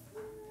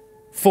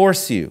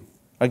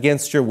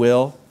against your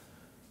will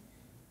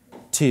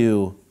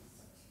to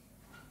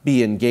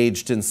be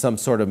engaged in some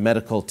sort of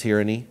medical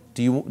tyranny?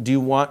 Do you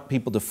want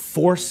people to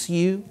force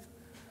you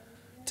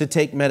to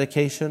take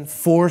medication,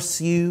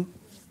 force you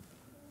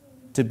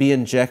to be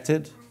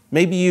injected?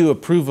 Maybe you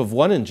approve of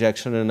one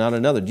injection and not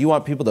another. Do you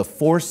want people to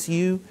force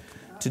you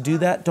to do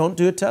that? Don't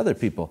do it to other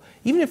people.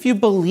 Even if you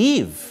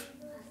believe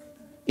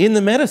in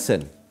the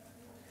medicine,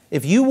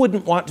 if you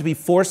wouldn't want to be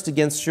forced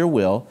against your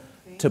will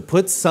to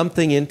put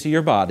something into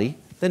your body,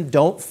 then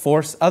don't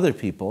force other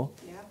people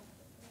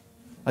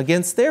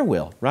against their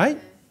will, right?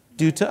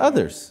 Do to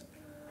others.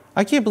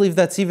 I can't believe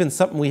that's even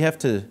something we have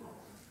to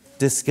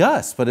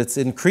discuss, but it's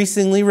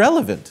increasingly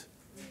relevant.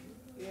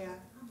 Yeah.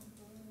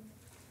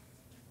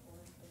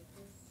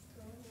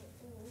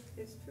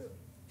 It's true.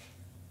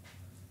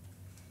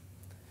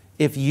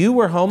 If you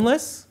were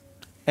homeless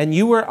and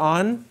you were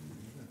on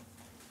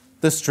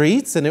the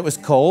streets and it was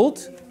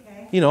cold,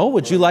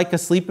 would you like a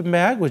sleeping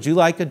bag? Would you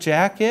like a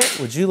jacket?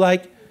 Would you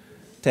like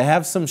to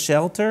have some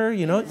shelter?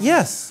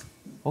 Yes.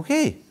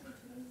 Okay.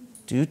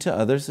 Do to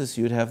others as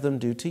you'd have them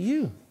do to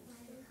you.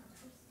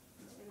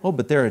 Oh,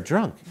 but they're a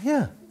drunk.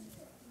 Yeah.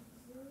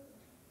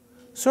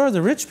 So are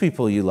the rich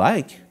people you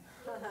like.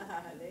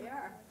 They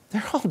are.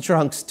 They're all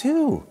drunks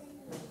too.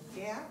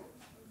 Yeah.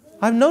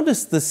 I've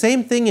noticed the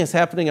same thing is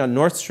happening on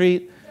North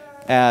Street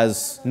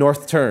as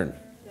North Turn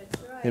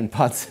in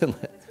Ponce Inlet.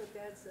 That's what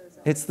Dad says.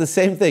 It's the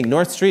same thing.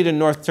 North Street and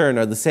North Turn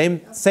are the same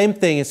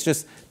thing. It's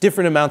just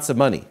different amounts of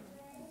money.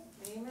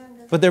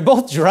 Amen. But they're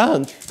both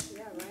drunk,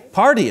 Yeah, right?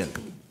 partying.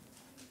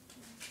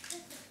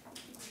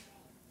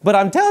 But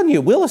I'm telling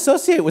you, we'll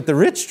associate with the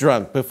rich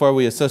drunk before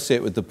we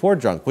associate with the poor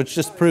drunk, which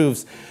just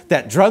proves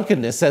that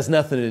drunkenness has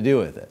nothing to do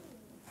with it.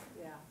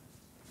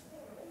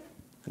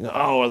 Yeah.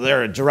 Oh, well,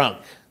 they're a drunk.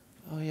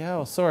 Oh, yeah,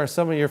 well, so are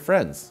some of your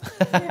friends.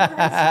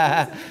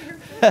 Amen.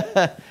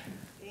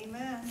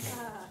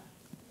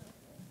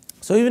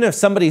 So even if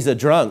somebody's a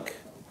drunk,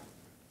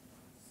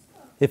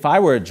 if I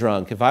were a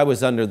drunk, if I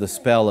was under the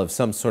spell of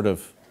some sort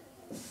of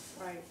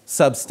Right.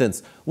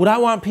 substance, would I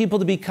want people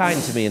to be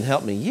kind to me and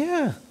help me?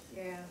 Yeah.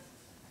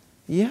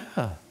 Yeah.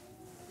 Yeah.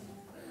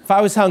 If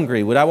I was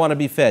hungry, would I want to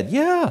be fed?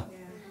 Yeah. Yeah.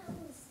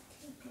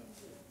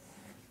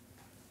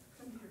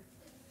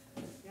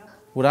 Yep.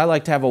 Would I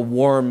like to have a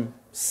warm,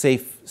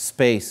 safe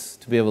space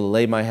to be able to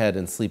lay my head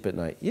and sleep at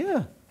night?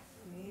 Yeah.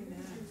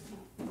 Amen.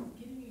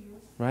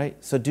 Right?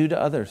 So do to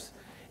others.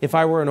 If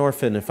I were an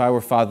orphan, if I were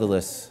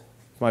fatherless,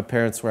 if my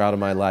parents were out of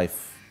my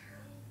life,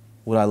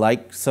 would I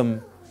like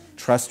some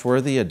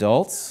trustworthy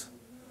adults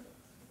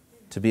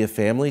to be a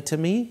family to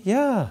me?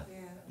 Yeah. Yeah.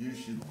 You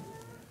should.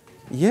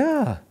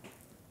 Yeah.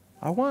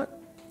 I want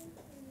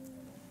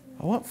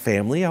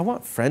family. I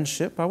want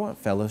friendship. I want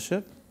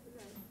fellowship.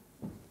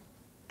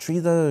 Treat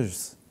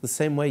others the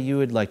same way you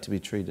would like to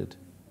be treated.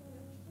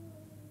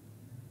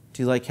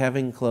 Do you like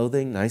having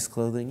clothing, nice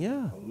clothing?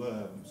 Yeah. I love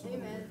having some.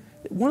 Amen.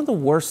 One of the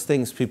worst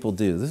things people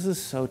do, this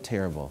is so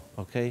terrible,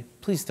 okay?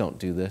 Please don't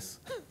do this.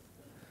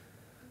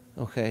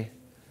 Okay?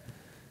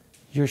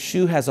 Your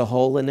shoe has a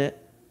hole in it,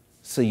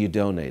 so you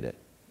donate it.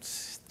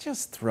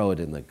 Just throw it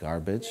in the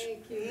garbage.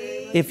 Thank you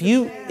very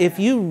much. If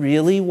you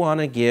really want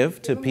to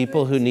give to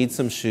people who need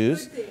some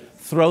shoes,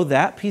 throw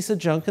that piece of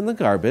junk in the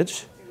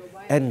garbage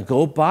and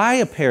go buy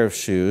a pair of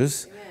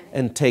shoes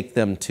and take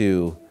them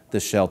to the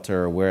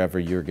shelter or wherever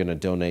you're going to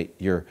donate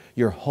your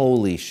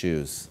holy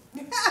shoes.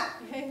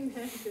 Amen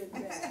to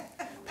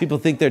that. People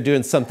think they're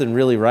doing something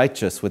really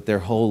righteous with their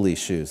holy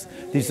shoes.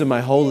 These are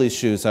my holy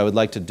shoes. I would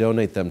like to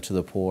donate them to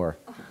the poor.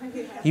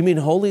 You mean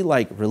holy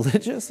like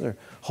religious or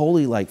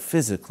holy like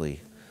physically?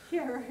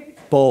 Yeah, right.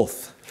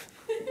 Both.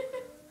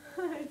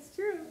 It's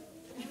true.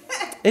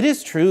 It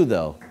is true,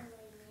 though.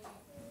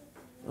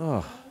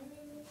 Oh.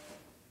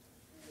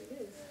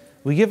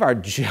 We give our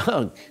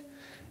junk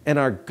and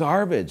our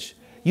garbage.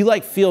 You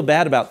feel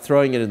bad about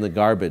throwing it in the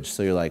garbage.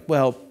 So you're like,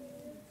 well,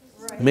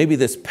 Right. maybe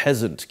this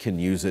peasant can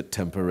use it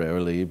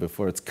temporarily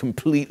before it's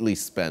completely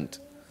spent.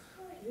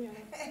 Yeah.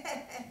 Very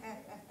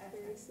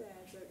sad,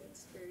 but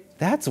it's very true.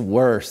 That's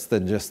worse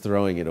than just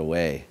throwing it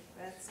away.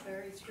 That's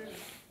very true.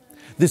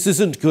 This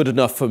isn't good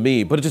enough for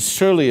me, but it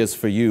surely is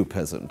for you,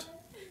 peasant.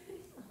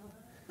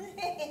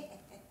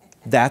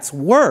 That's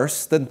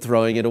worse than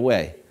throwing it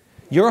away.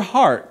 Your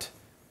heart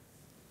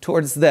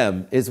towards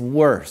them is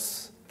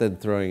worse than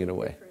throwing it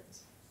away.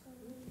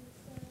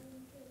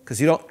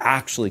 Because you don't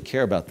actually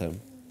care about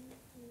them.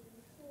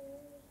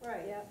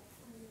 Right, yeah.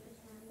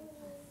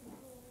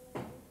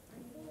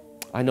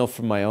 I know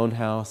from my own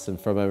house and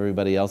from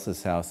everybody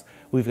else's house,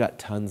 we've got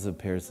tons of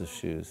pairs of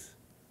shoes.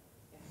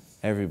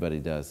 Everybody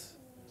does.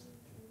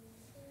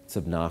 It's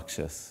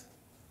obnoxious.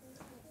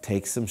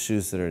 Take some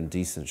shoes that are in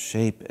decent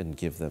shape and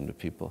give them to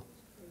people.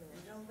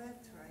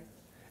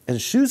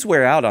 And shoes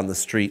wear out on the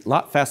street a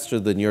lot faster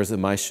than yours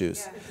and my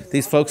shoes.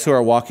 These folks who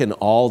are walking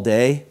all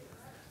day,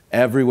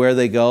 everywhere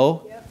they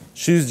go,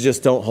 shoes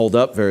just don't hold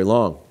up very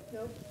long.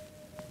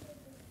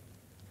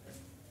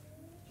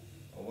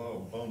 A lot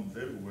of bums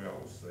everywhere, I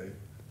would say.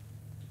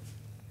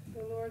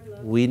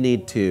 We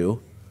need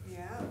to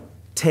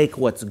take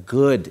what's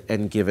good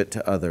and give it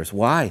to others.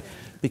 Why?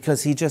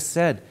 Because he just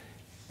said,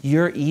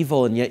 you're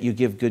evil and yet you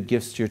give good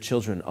gifts to your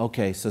children.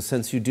 Okay, so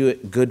since you do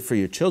it good for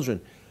your children,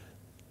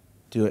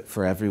 do it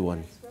for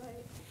everyone. That's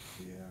right.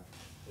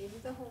 Yeah. Even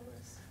the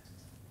homeless.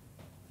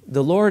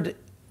 The Lord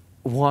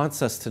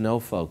wants us to know,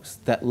 folks,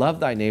 that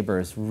love thy neighbor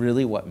is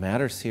really what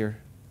matters here.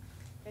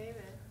 Amen.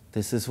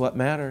 This is what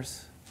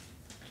matters.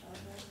 Love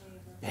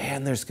thy neighbor.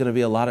 Man, there's going to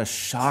be a lot of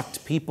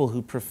shocked people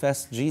who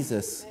profess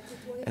Jesus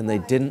Matthew and they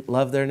 25. didn't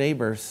love their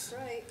neighbors.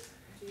 Right.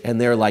 And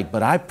they're like,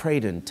 but I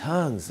prayed in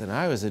tongues and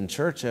I was in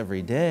church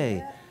every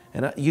day.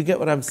 And you get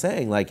what I'm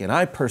saying? Like, and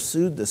I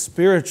pursued the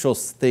spiritual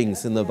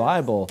things in the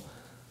Bible.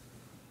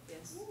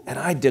 Yes. And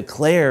I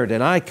declared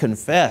and I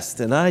confessed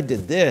and I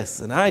did this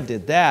and I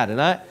did that. And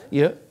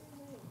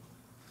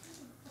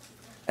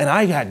and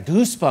I got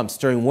goosebumps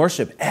during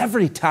worship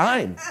every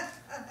time.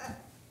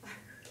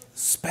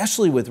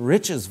 Especially with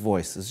Rich's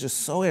voice. It's just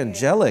so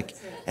angelic.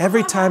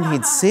 Every time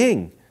he'd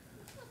sing.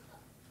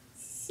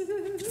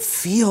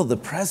 Feel the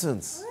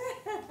presence.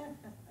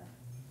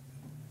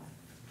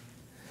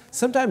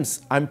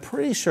 Sometimes I'm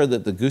pretty sure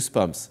that the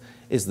goosebumps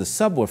is the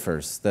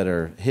subwoofers that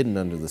are hidden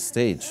under the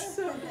stage.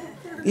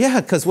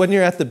 Yeah, because when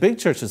you're at the big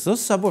churches, those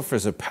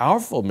subwoofers are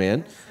powerful,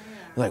 man.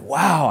 You're like,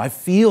 wow, I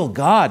feel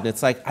God. And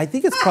it's like, I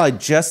think it's probably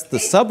just the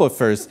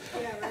subwoofers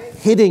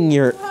hitting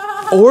your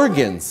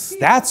organs.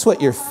 That's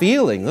what you're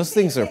feeling. Those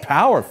things are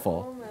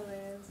powerful. Oh, my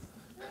lands.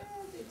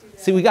 They do that.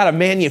 See, we got to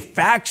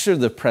manufacture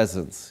the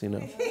presence, you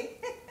know.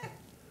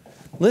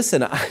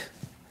 Listen,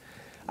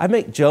 I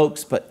make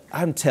jokes, but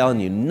I'm telling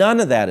you, none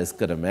of that is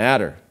going to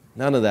matter.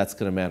 None of that's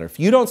going to matter. If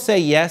you don't say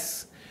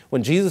yes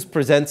when Jesus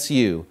presents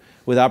you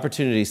with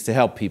opportunities to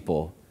help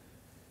people,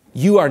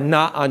 you are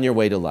not on your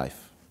way to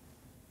life.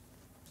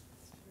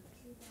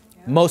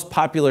 Most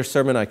popular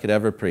sermon I could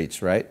ever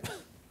preach, right?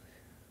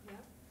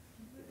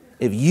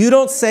 If you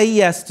don't say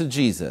yes to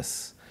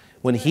Jesus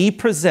when he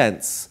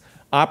presents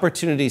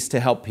opportunities to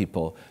help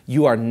people,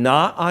 you are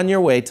not on your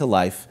way to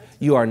life.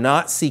 You are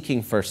not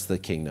seeking first the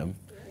kingdom.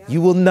 You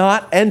will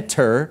not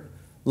enter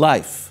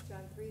life. John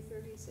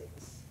 3:36.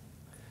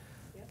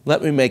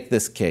 Let me make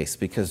this case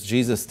because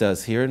Jesus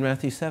does here in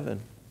Matthew 7.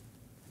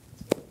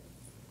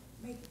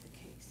 Make the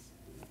case.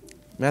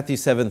 Matthew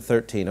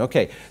 7:13.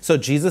 Okay, so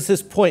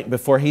Jesus' point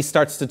before he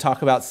starts to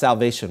talk about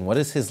salvation, what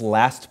is his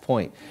last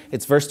point?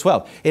 It's verse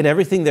 12. In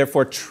everything,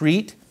 therefore,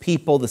 treat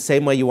people the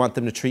same way you want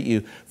them to treat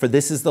you, for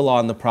this is the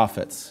law and the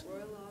prophets. Royal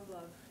law of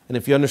love. And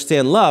if you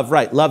understand love,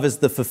 right, love is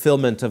the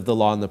fulfillment of the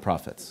law and the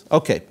prophets.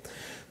 Okay.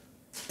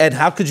 And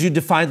how could you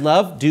define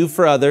love? Do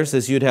for others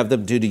as you'd have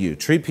them do to you.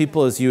 Treat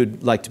people as you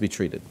would like to be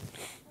treated.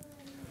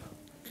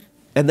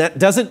 And that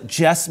doesn't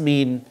just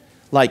mean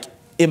like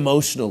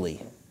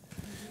emotionally.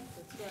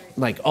 That's right.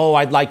 Like, oh,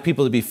 I'd like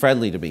people to be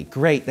friendly to me.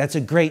 Great. That's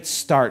a great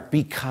start.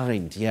 Be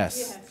kind. Yes.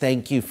 Yes.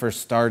 Thank you for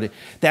starting.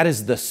 That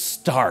is the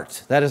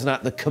start. That is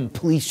not the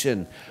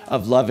completion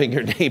of loving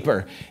your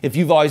neighbor. If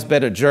you've always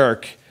been a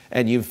jerk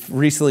and you've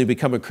recently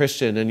become a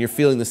Christian and you're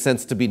feeling the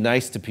sense to be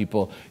nice to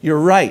people, you're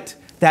right.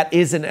 That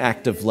is an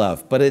act of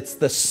love, but it's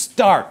the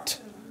start.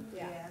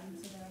 Yeah.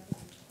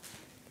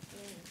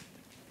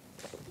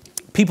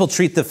 People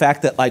treat the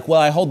fact that like,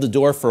 well, I hold the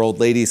door for old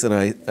ladies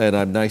and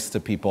I'm nice to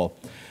people,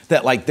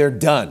 that like they're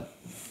done.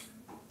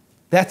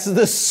 That's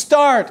the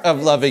start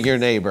of loving your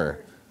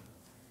neighbor.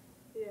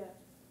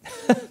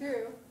 Yeah.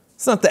 True.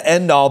 It's not the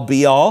end all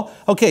be all.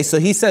 Okay, so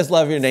he says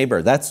love your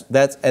neighbor. That's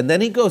and then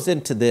he goes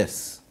into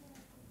this.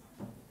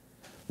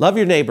 Love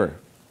your neighbor.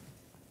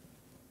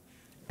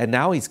 And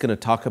now he's going to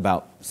talk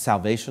about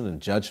salvation and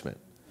judgment.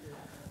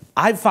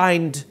 I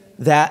find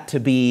that to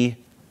be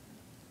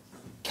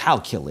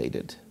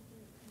calculated.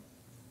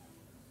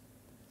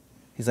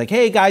 He's like,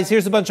 hey guys,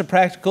 here's a bunch of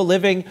practical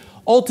living.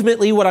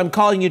 Ultimately, what I'm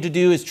calling you to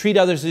do is treat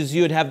others as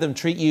you would have them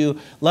treat you.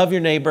 Love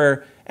your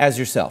neighbor as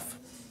yourself.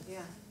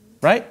 Yeah.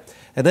 Right?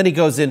 And then he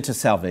goes into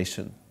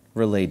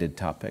salvation-related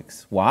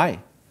topics. Why?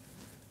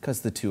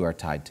 Because the two are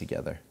tied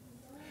together.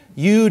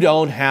 You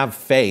don't have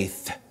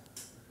faith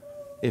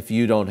if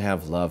you don't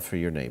have love for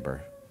your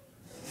neighbor.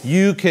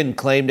 You can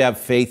claim to have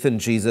faith in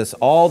Jesus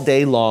all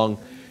day long.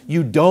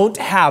 You don't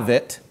have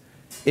it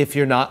if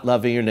you're not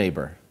loving your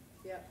neighbor.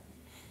 Yeah.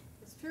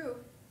 It's true.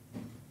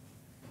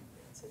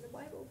 It's in the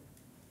Bible.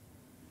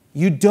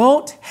 You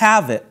don't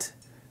have it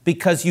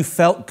because you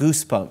felt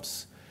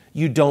goosebumps.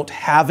 You don't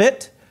have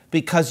it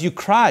because you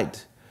cried.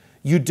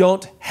 You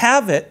don't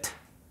have it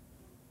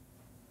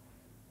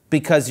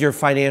because you're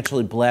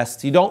financially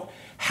blessed. You don't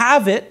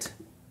have it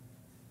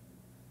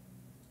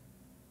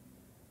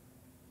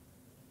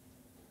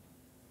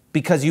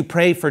because you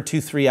pray for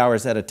 2-3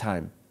 hours at a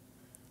time.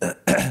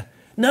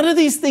 None of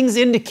these things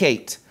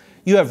indicate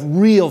you have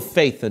real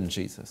faith in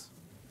Jesus.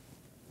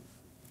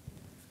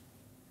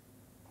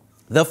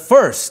 The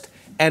first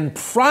and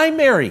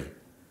primary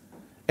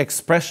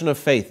expression of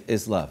faith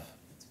is love.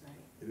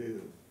 It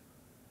is.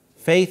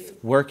 Faith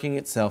working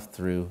itself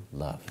through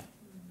love.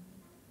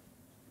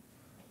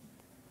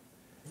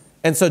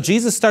 And so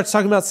Jesus starts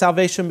talking about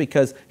salvation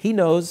because he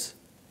knows,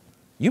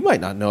 you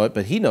might not know it,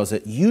 but he knows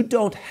it. You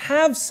don't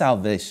have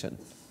salvation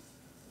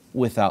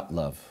without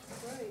love.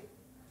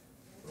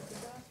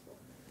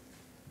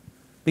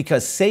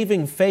 Because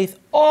saving faith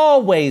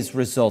always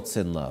results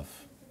in love.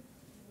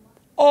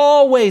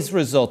 Always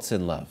results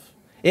in love.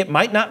 It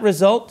might not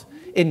result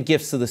in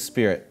gifts of the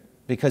Spirit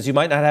because you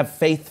might not have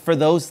faith for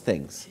those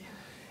things.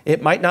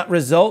 It might not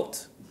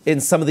result in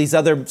some of these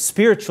other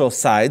spiritual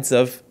sides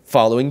of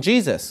following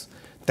Jesus.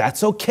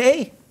 That's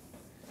okay.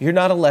 You're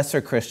not a lesser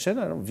Christian.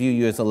 I don't view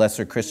you as a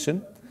lesser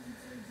Christian.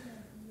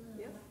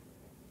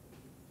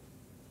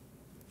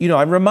 You know,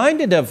 I'm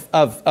reminded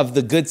of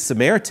the Good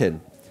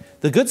Samaritan.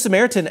 The Good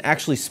Samaritan,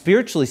 actually,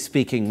 spiritually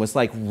speaking, was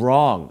like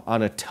wrong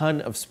on a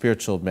ton of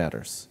spiritual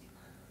matters.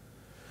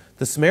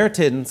 The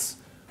Samaritans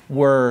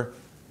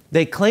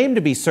they claimed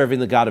to be serving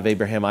the God of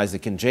Abraham,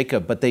 Isaac, and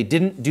Jacob, but they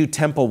didn't do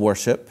temple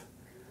worship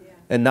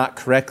and not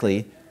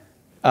correctly.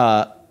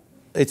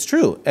 It's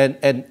true.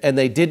 And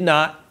they did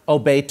not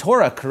obey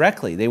Torah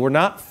correctly. They were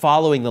not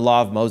following the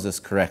law of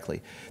Moses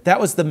correctly. That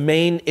was the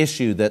main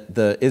issue that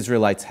the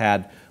Israelites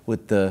had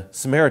with the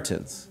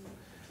Samaritans.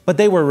 But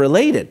they were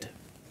related.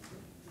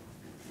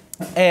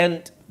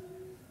 And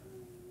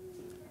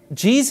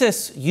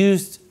Jesus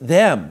used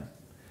them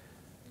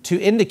to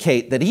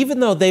indicate that even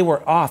though they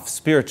were off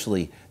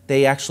spiritually,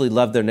 they actually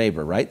loved their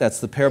neighbor, right?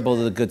 That's the parable of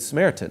the Good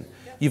Samaritan.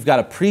 You've got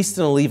a priest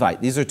and a Levite.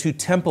 These are two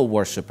temple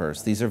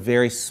worshipers. These are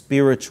very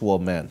spiritual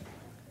men.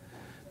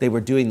 They were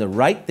doing the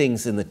right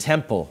things in the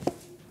temple,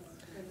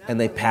 and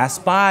they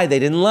passed by. They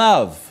didn't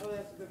love. Oh,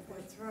 that's a good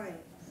point. That's right.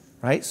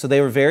 Right? So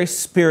they were very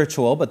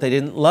spiritual, but they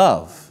didn't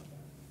love.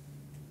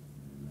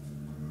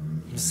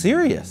 I'm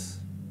serious.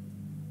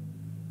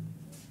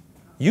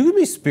 You can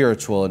be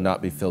spiritual and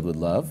not be filled with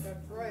love.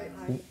 That's right.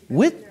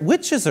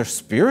 Witches are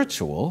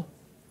spiritual.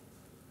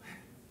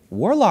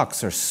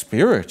 Warlocks are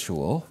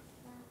spiritual.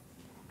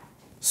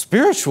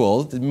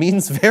 Spiritual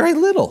means very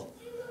little.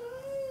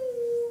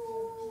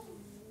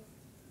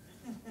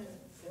 That's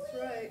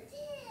right.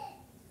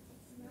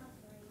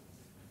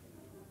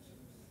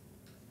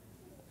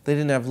 They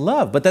didn't have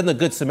love. But then the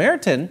Good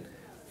Samaritan,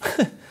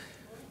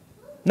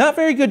 not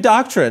very good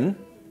doctrine,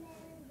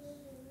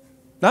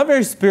 not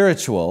very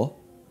spiritual,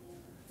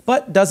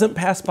 but doesn't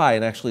pass by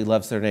and actually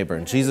loves their neighbor.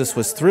 And Jesus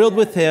was thrilled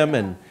with him,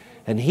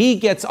 and he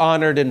gets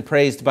honored and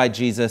praised by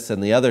Jesus,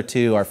 and the other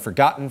two are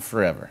forgotten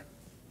forever.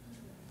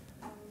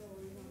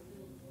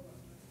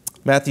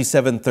 Matthew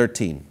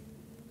 7:13.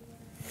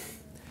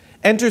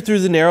 Enter through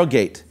the narrow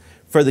gate,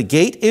 for the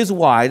gate is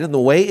wide and the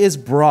way is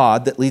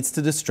broad that leads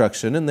to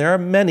destruction, and there are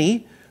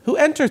many who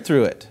enter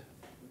through it.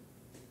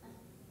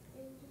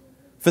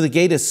 For the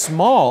gate is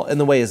small and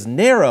the way is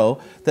narrow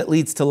that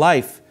leads to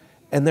life,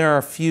 and there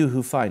are few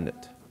who find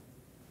it.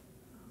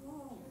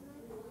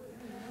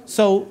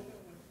 So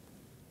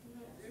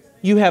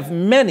you have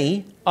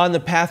many on the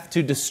path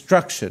to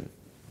destruction.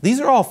 These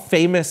are all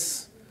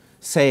famous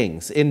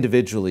sayings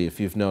individually, if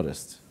you've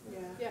noticed.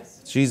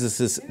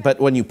 Yes. But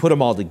when you put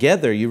them all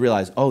together, you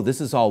realize, oh,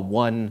 this is all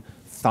one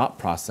thought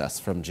process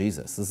from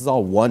Jesus. This is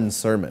all one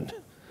sermon.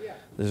 Yeah.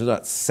 These are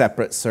not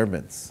separate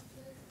sermons.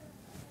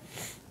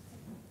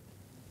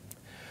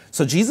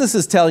 So Jesus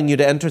is telling you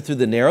to enter through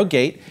the narrow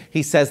gate.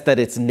 He says that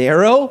it's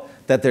narrow,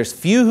 that there's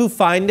few who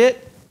find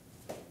it,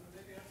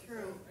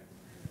 True.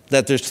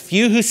 that there's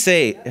few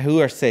who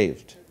are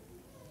saved.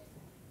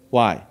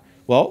 Why?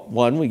 Well,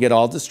 one, we get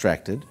all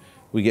distracted.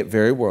 We get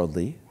very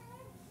worldly.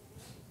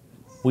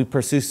 We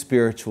pursue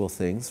spiritual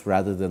things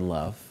rather than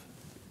love.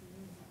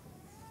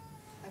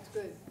 That's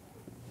good.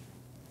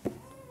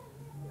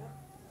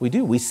 We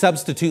do. We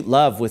substitute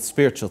love with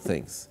spiritual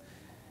things.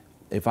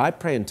 If I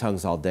pray in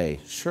tongues all day,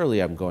 surely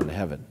I'm going to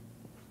heaven.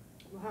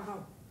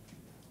 Wow.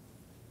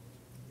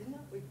 Didn't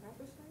that we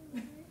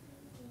prophesy?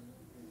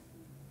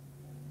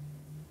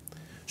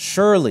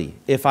 Surely,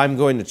 if I'm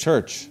going to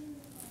church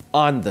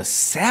on the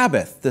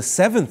Sabbath, the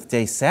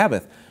seventh-day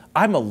Sabbath,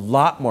 I'm a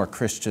lot more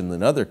Christian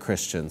than other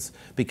Christians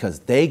because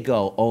they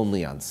go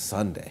only on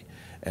Sunday.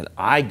 And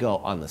I go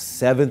on the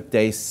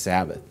seventh-day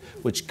Sabbath,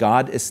 which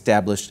God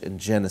established in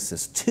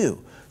Genesis 2.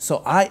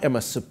 So I am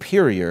a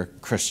superior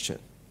Christian.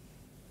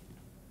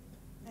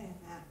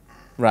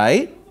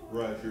 Right?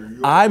 Right, you're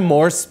I'm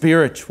more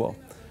spiritual.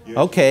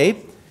 Okay,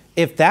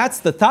 if that's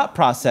the thought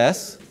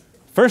process,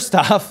 first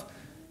off,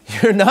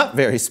 you're not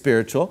very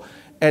spiritual.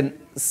 And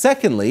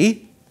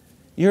secondly,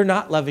 you're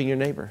not loving your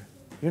neighbor.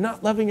 You're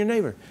not loving your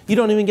neighbor. You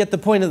don't even get the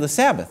point of the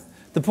Sabbath.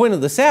 The point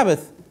of the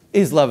Sabbath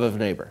is love of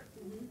neighbor.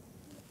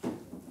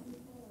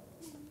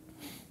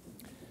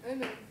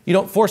 Amen. You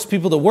don't force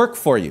people to work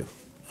for you.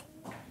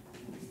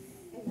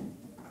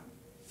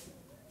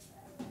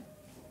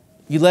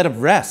 You let them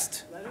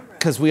rest.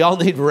 Because we all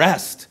need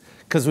rest.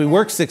 Because we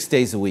work 6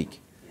 days a week.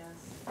 Yes.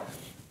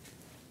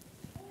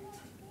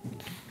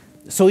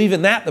 So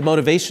even that, the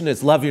motivation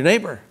is love your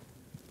neighbor.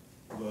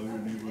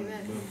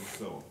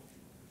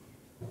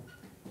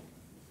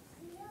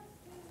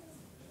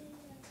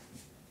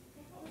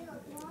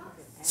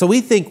 So we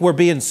think we're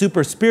being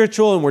super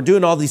spiritual and we're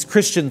doing all these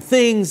Christian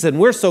things and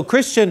we're so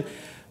Christian.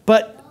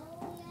 But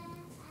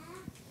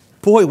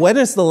boy, when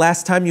is the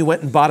last time you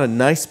went and bought a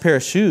nice pair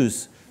of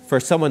shoes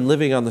for someone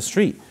living on the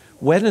street?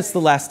 When is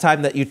the last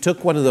time that you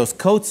took one of those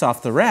coats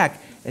off the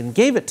rack and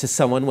gave it to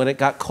someone when it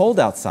got cold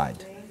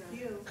outside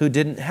who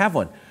didn't have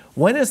one?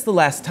 When is the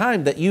last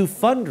time that you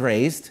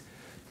fundraised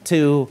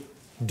to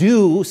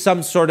do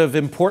some sort of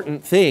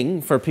important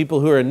thing for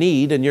people who are in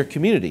need in your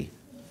community?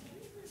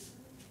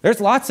 There's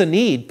lots of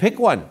need. Pick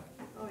one.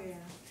 Oh, yeah.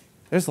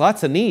 There's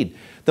lots of need.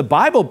 The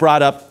Bible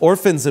brought up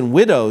orphans and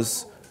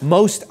widows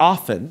most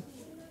often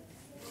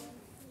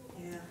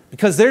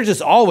because they're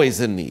just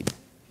always in need.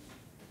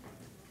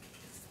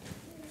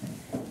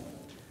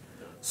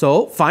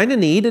 So find a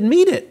need and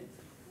meet it.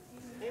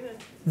 Amen.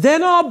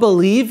 Then I'll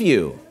believe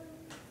you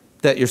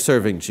that you're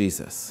serving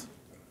Jesus.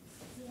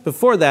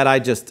 Before that, I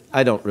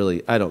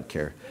don't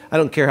care. I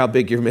don't care how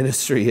big your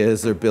ministry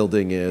is or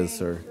building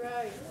is, or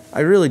Right.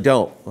 I really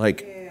don't.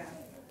 Like, Yeah.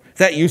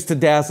 that used to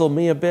dazzle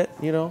me a bit,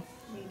 Me too.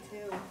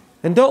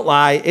 And don't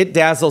lie, it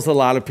dazzles a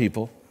lot of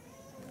people.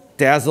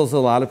 Dazzles a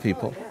lot of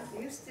people. Yeah.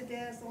 It used to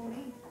dazzle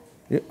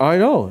me. I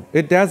know.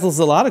 It dazzles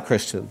a lot of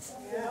Christians.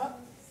 Yeah.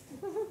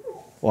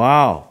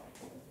 Wow.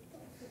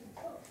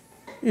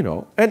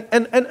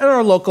 And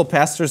our local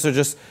pastors are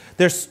just,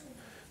 there's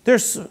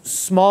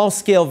small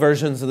scale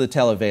versions of the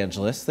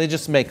televangelists. They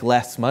just make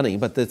less money,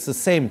 but it's the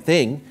same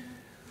thing.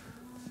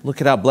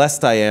 Look at how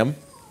blessed I am.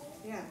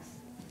 Yes.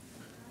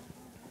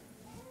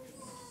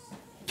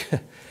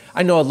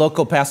 I know a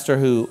local pastor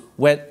who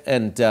went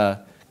and,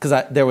 because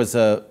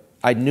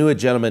I knew a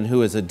gentleman who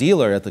was a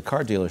dealer at the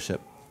car dealership.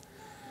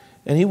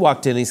 And he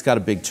walked in, he's got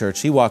a big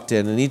church. He walked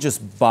in and he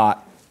just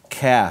bought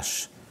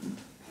cash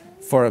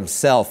for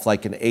himself,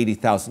 like an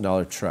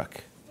 $80,000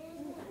 truck.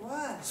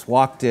 What? Just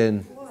walked in,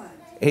 What?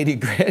 80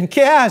 grand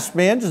cash,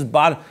 man, just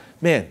bought it.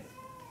 Man.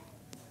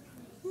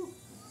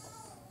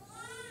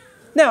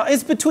 Now,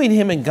 it's between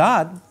him and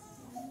God,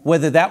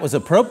 whether that was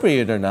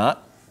appropriate or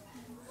not.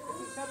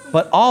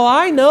 But all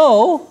I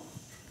know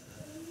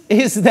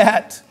is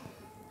that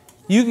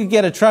you could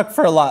get a truck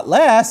for a lot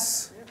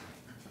less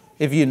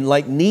if you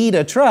need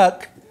a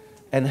truck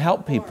and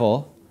help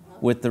people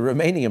with the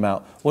remaining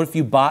amount. What if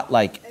you bought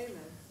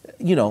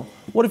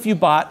what if you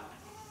bought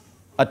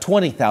a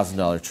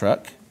 $20,000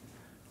 truck,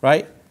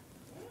 right?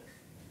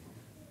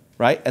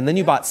 Right? And then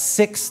you bought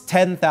 6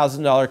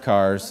 $10,000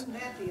 cars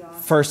Wouldn't that be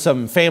awesome? for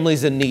some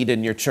families in need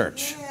in your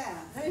church. Yeah.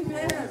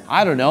 Amen.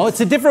 I don't know.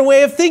 It's a different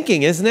way of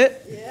thinking, isn't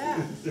it?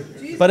 Yeah.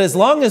 Jesus. But as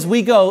long as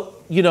we go,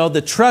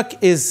 the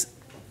truck is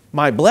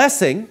my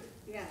blessing.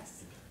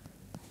 Yes.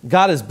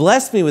 God has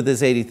blessed me with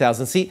this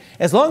 80,000. See,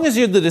 as long as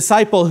you're the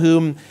disciple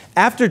whom,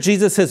 after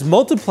Jesus has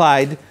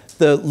multiplied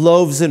the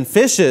loaves and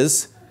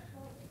fishes,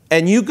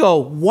 and you go,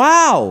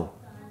 wow,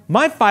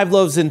 my 5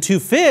 loaves and 2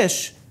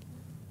 fish,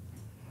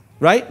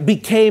 right,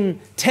 became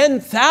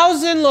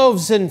 10,000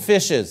 loaves and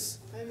fishes.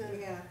 Amen.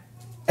 Yeah.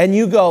 And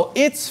you go,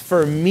 it's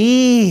for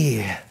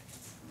me,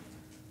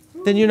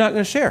 then you're not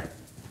going to share.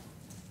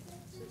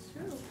 It's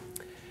true.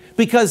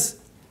 Because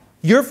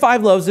your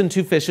 5 loaves and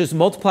 2 fishes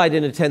multiplied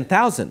into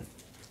 10,000.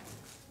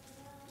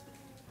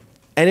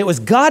 And it was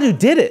God who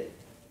did it.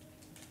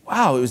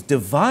 Wow, it was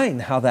divine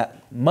how that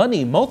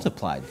money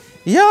multiplied.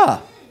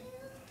 Yeah.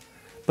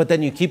 But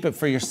then you keep it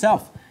for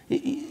yourself.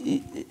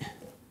 You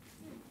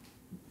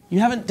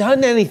haven't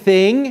done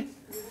anything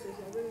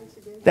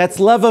that's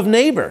love of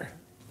neighbor.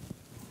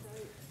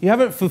 You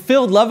haven't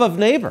fulfilled love of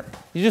neighbor.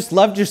 You just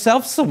loved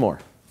yourself some more.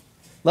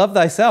 Love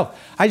thyself.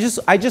 I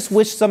just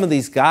wish some of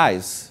these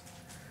guys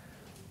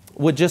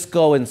would just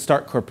go and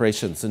start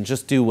corporations and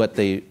just do what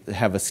they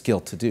have a skill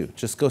to do.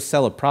 Just go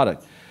sell a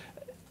product.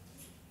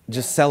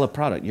 Just sell a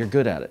product. You're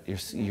good at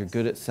it. You're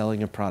good at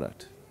selling a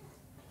product.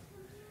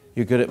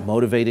 You're good at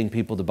motivating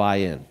people to buy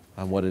in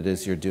on what it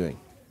is you're doing.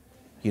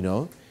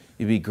 You'd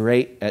be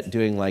great at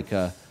doing like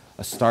a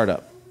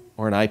startup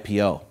or an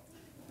IPO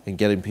and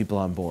getting people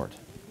on board.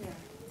 Yeah.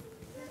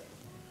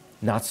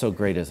 Not so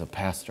great as a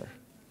pastor.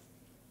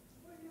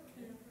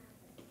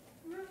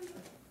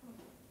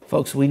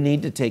 Folks, we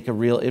need to take a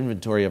real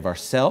inventory of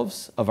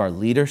ourselves, of our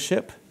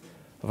leadership,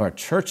 of our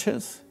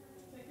churches,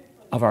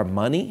 of our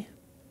money,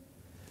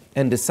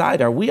 and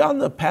decide, are we on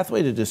the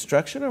pathway to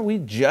destruction? Are we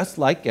just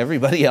like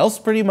everybody else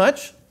pretty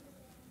much?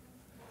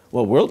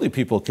 Well, worldly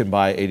people can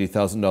buy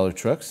 $80,000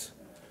 trucks,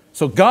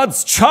 so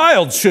God's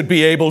child should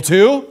be able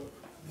to.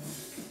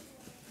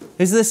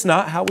 Is this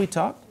not how we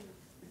talk?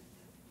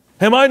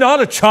 Am I not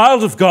a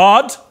child of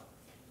God?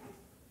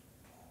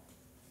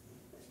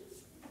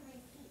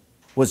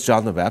 Was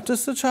John the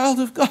Baptist a child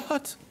of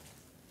God?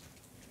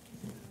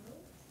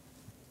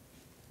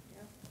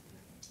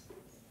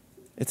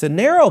 It's a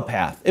narrow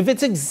path. If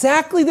it's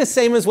exactly the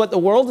same as what the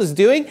world is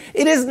doing,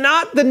 it is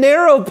not the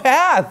narrow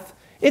path.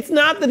 It's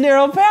not the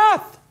narrow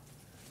path.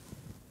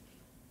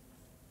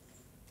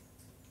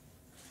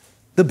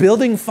 The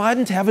building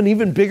fund to have an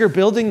even bigger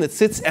building that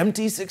sits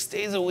empty 6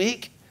 days a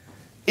week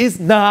is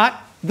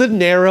not the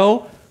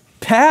narrow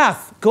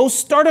path. Go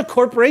start a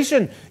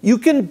corporation. You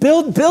can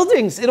build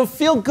buildings. It'll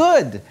feel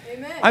good.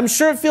 Amen. I'm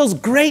sure it feels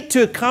great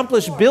to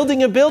accomplish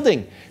building a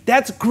building.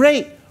 That's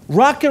great.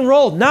 Rock and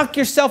roll. Knock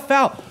yourself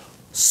out.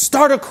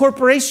 Start a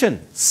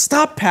corporation.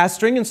 Stop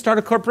pastoring and start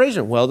a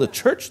corporation. Well, the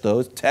church, though,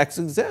 is tax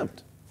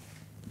exempt.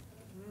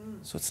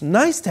 So it's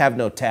nice to have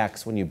no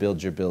tax when you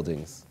build your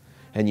buildings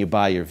and you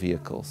buy your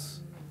vehicles.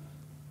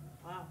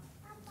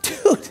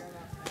 Dude.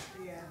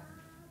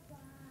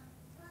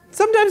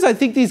 Sometimes I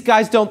think these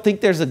guys don't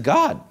think there's a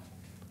God.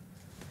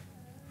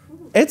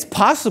 It's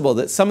possible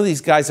that some of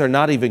these guys are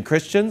not even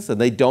Christians and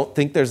they don't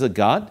think there's a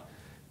God.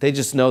 They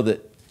just know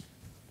that,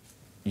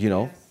 you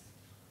know,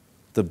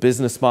 the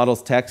business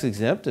model's tax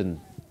exempt and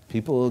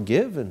people will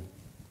give and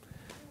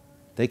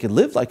they can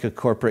live like a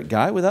corporate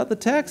guy without the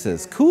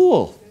taxes.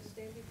 Cool.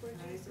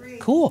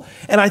 Cool.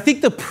 And I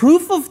think the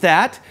proof of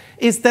that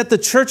is that the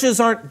churches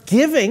aren't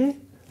giving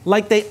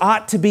like they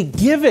ought to be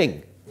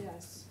giving.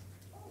 Yes.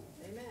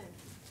 Amen.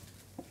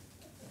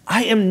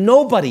 I am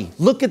nobody.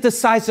 Look at the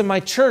size of my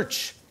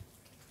church.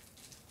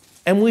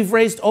 And we've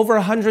raised over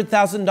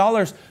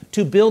 $100,000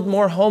 to build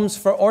more homes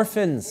for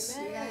orphans.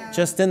 Amen.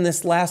 Just in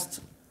this last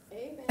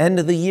Amen. end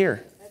of the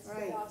year. That's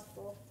the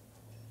gospel.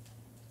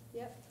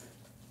 Yep.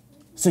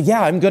 So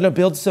yeah, I'm going to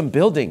build some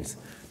buildings,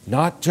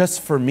 not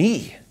just for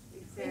me.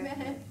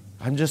 Amen.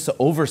 I'm just an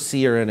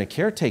overseer and a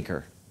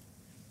caretaker.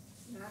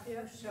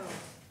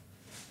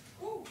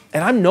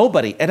 And I'm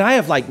nobody. And I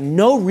have like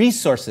no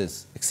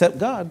resources except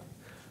God,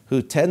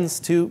 who tends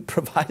to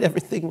provide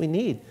everything we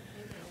need.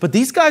 But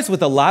these guys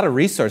with a lot of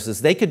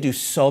resources, they could do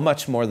so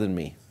much more than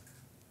me.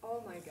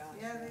 Oh my gosh.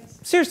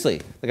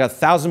 Seriously. They got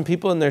 1,000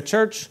 people in their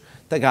church.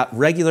 They got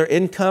regular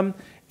income.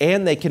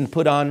 And they can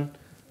put on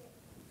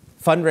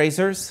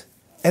fundraisers.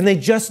 And they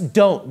just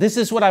don't. This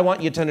is what I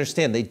want you to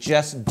understand. They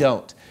just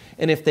don't.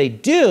 And if they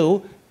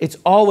do, it's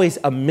always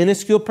a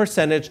minuscule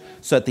percentage.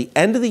 So at the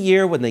end of the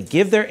year, when they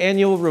give their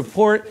annual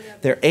report,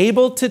 they're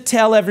able to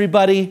tell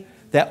everybody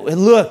that,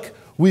 look,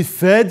 we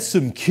fed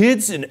some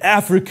kids in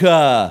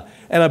Africa,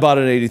 and I bought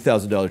an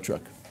 $80,000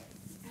 truck.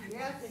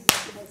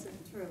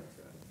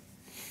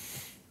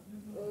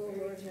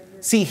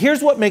 See,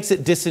 here's what makes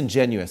it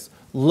disingenuous.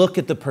 Look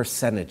at the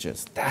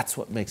percentages. That's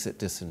what makes it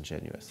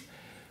disingenuous.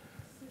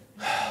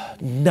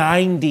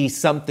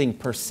 90-something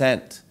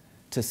percent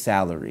to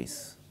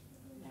salaries.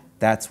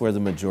 That's where the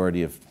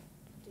majority of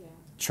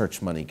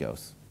church money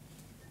goes.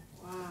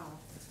 Wow.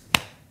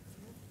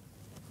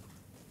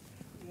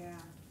 Yeah.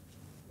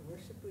 The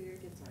worship leader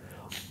gets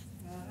our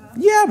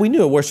Yeah, we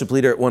knew a worship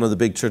leader at one of the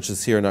big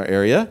churches here in our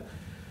area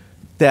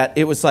that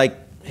it was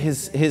like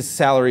his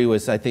salary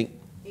was, I think,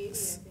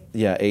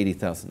 yeah, $80,000.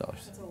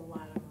 That's a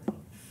lot of money.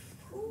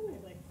 Ooh,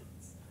 I like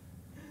this.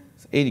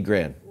 It's 80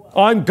 grand.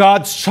 I'm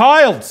God's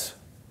child.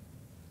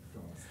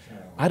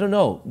 I don't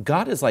know.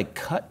 God has like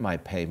cut my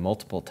pay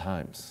multiple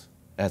times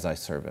as I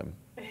serve him.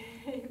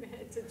 Amen.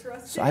 To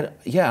trust So him.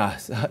 yeah,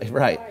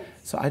 right.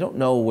 So I don't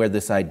know where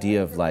this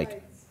idea of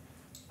like,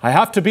 I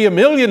have to be a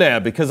millionaire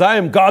because I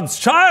am God's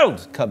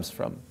child comes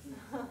from.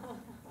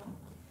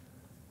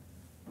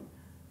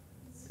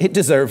 It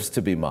deserves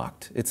to be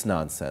mocked. It's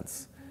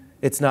nonsense.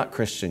 It's not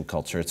Christian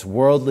culture. It's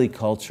worldly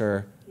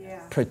culture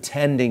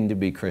pretending to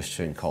be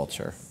Christian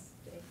culture.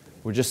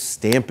 We're just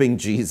stamping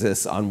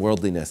Jesus on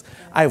worldliness.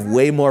 I have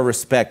way more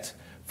respect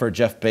for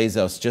Jeff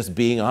Bezos just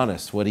being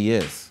honest, what he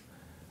is.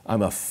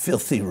 I'm a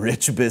filthy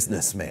rich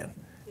businessman.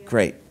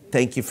 Great.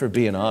 Thank you for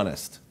being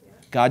honest.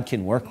 God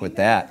can work with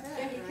that.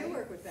 Yeah, he can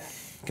work with that.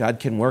 God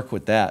can work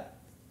with that.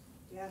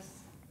 Yes.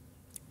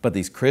 But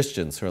these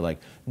Christians who are like,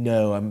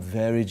 no, I'm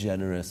very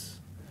generous.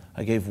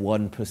 I gave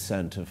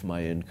 1% of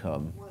my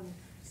income. 1%.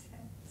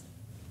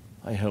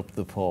 I helped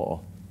the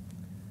poor.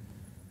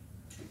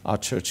 Our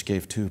church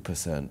gave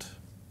 2%.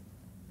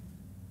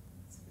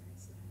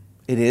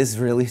 It is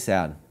really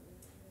sad.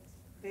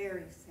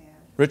 Very sad.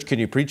 Rich, can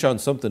you preach on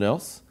something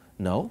else?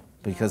 No,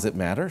 because it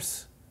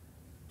matters.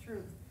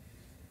 Truth.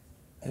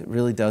 It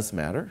really does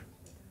matter.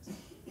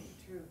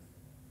 Truth.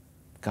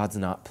 God's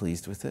not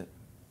pleased with it.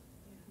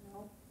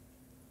 No.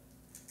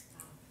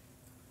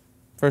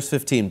 Verse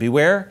 15,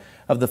 beware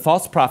of the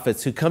false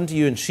prophets who come to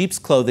you in sheep's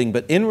clothing,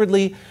 but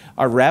inwardly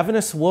are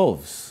ravenous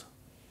wolves.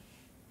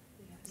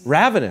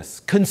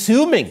 Ravenous,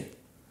 consuming.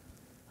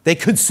 They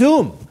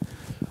consume.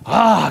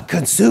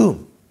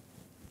 Consume.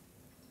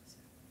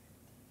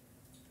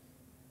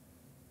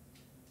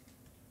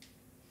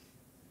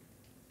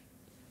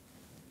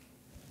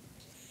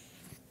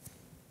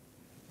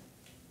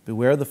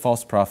 Beware of the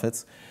false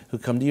prophets who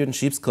come to you in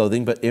sheep's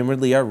clothing, but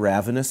inwardly are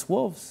ravenous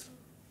wolves.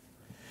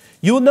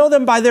 You will know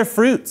them by their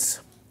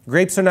fruits.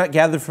 Grapes are not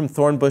gathered from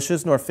thorn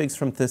bushes, nor figs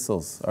from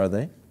thistles, are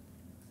they?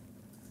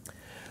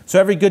 So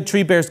every good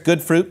tree bears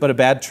good fruit, but a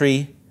bad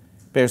tree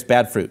bears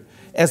bad fruit.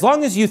 As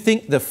long as you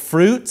think the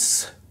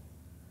fruits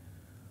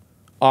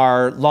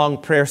are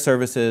long prayer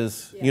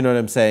services, you know what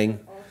I'm saying,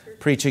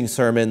 preaching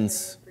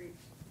sermons,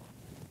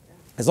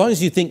 as long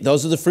as you think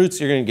those are the fruits,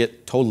 you're going to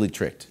get totally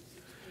tricked.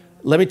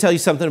 Let me tell you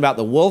something about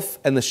the wolf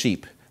and the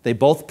sheep. They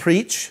both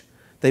preach,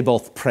 they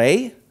both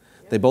pray,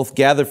 They both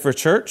gather for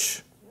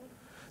church.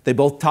 They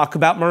both talk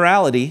about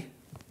morality.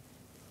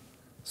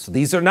 So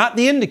these are not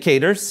the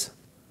indicators.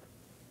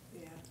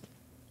 Yeah.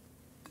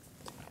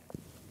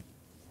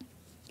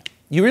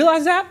 You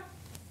realize that?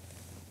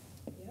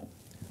 Yep.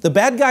 The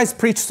bad guys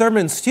preach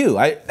sermons too.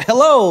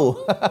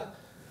 Hello!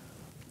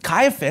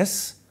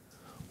 Caiaphas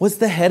was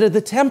the head of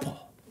the temple.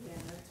 Yeah,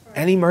 that's right.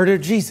 And he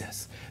murdered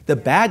Jesus. The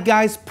bad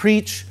guys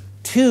preach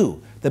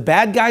too. The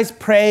bad guys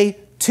pray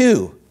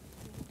too.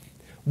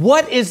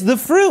 What is the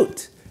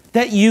fruit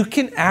that you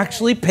can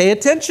actually pay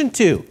attention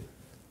to?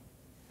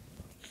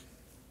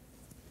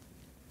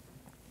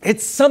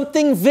 It's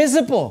something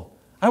visible.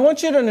 I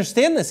want you to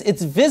understand this.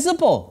 It's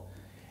visible.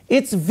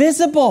 It's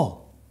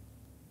visible.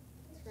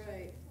 That's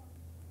right.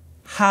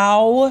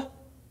 How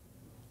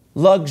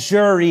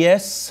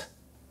luxurious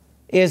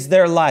is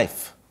their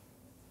life?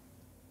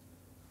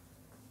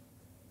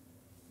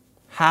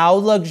 How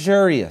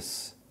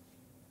luxurious?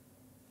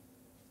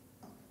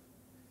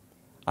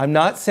 I'm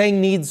not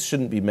saying needs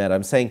shouldn't be met.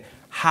 I'm saying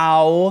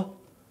how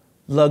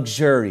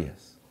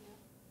luxurious.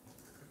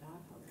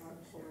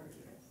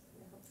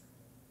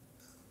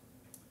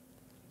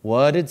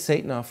 What did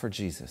Satan offer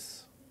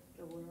Jesus?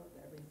 The world,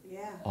 everything.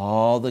 Yeah.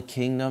 All the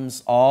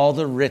kingdoms, all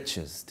the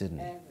riches, didn't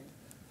he? Everything.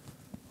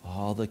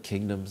 All the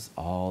kingdoms,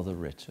 all the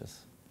riches.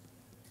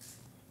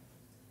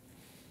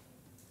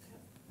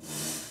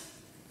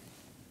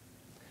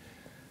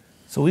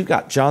 So we've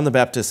got John the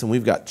Baptist, and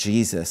we've got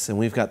Jesus, and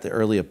we've got the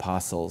early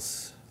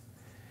apostles,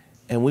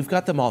 and we've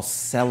got them all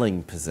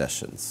selling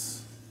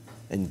possessions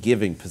and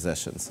giving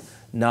possessions,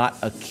 not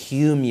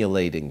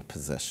accumulating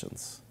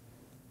possessions.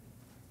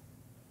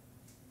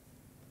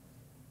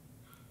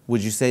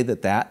 Would you say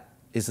that that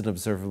is an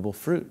observable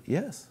fruit?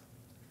 Yes.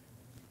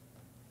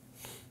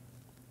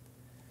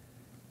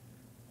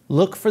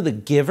 Look for the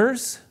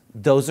givers.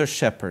 Those are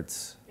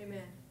shepherds.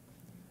 Amen.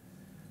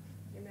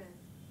 Amen.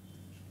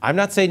 I'm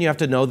not saying you have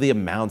to know the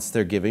amounts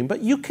they're giving,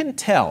 but you can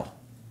tell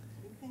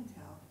You can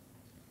tell.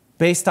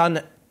 based on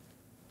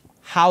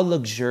how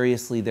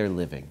luxuriously they're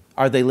living.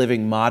 Are they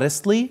living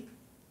modestly?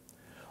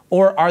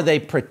 Or are they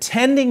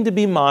pretending to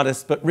be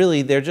modest, but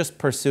really they're just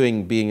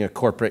pursuing being a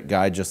corporate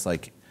guy just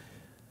like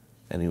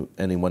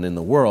anyone in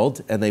the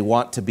world, and they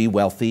want to be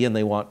wealthy and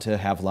they want to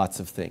have lots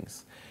of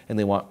things. And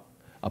they want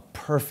a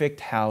perfect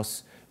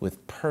house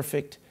with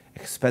perfect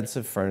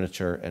expensive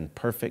furniture and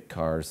perfect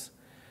cars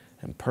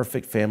and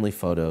perfect family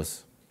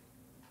photos.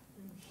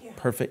 Yeah.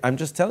 Perfect. I'm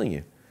just telling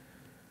you.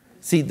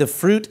 See, the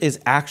fruit is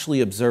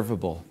actually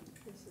observable,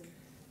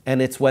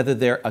 and it's whether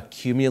they're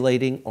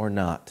accumulating or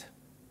not.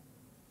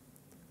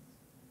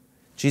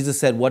 Jesus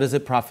said, what does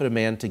it profit a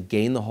man to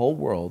gain the whole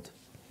world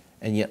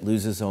and yet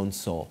lose his own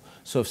soul?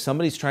 So if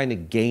somebody's trying to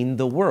gain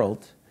the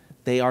world,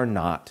 they are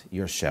not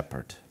your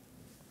shepherd.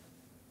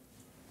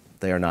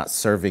 They are not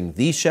serving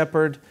the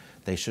shepherd.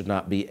 They should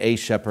not be a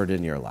shepherd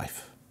in your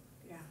life.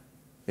 Yeah.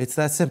 It's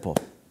that simple.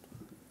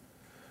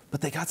 But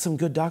they got some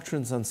good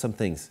doctrines on some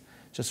things.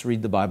 Just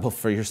read the Bible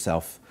for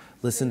yourself.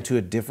 Listen to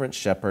a different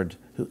shepherd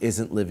who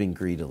isn't living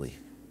greedily.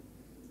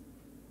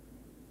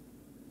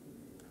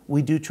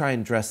 We do try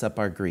and dress up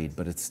our greed,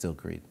 but it's still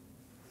greed.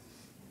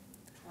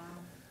 Wow.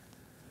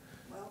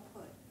 Well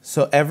put.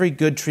 So every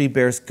good tree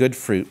bears good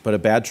fruit, but a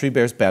bad tree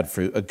bears bad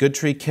fruit. A good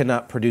tree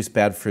cannot produce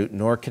bad fruit,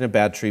 nor can a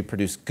bad tree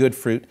produce good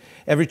fruit.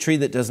 Every tree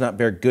that does not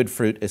bear good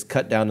fruit is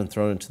cut down and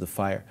thrown into the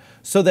fire.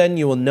 So then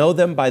you will know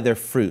them by their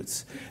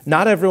fruits.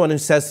 Not everyone who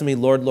says to me,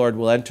 Lord, Lord,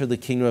 will enter the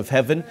kingdom of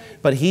heaven,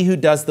 but he who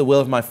does the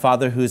will of my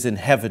Father who is in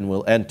heaven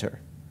will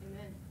enter.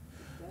 Amen.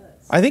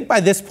 I think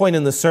by this point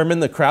in the sermon,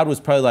 the crowd was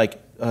probably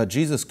like,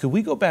 Jesus, could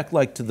we go back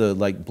like to the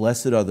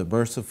blessed are the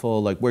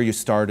merciful, like where you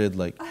started,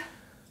 like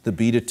the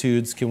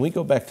Beatitudes? Can we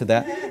go back to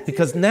that?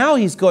 Because now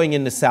he's going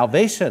into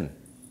salvation.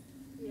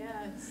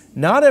 Yes.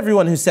 Not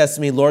everyone who says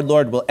to me, Lord,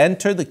 Lord, will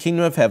enter the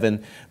kingdom of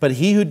heaven, but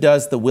he who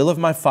does the will of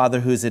my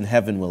Father who is in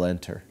heaven will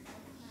enter.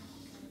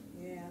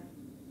 Yeah.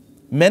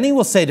 Many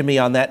will say to me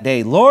on that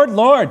day, Lord,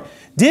 Lord,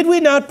 did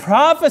we not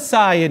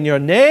prophesy in your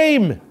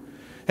name?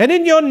 And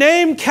in your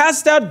name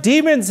cast out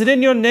demons, and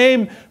in your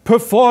name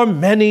perform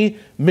many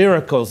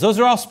miracles. Those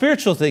are all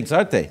spiritual things,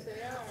 aren't they?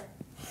 They are.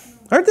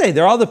 Aren't they?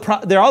 They're all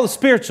the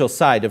spiritual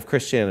side of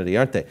Christianity,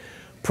 aren't they?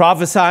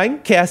 Prophesying,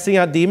 casting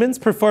out demons,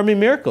 performing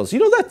miracles. You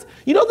know that?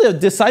 You know the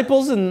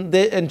disciples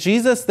and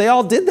Jesus, they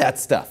all did that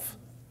stuff.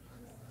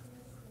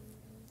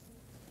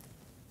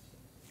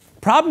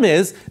 Problem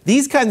is,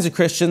 these kinds of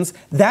Christians,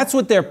 that's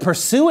what they're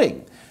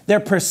pursuing. They're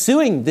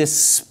pursuing this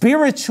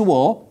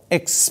spiritual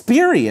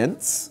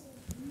experience.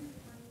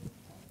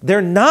 They're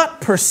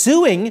not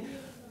pursuing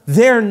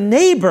their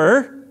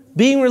neighbor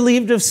being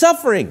relieved of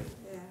suffering.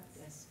 Yeah.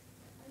 Yes.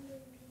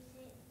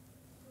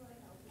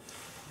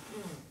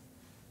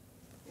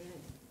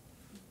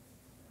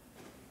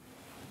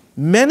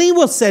 Many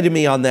will say to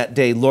me on that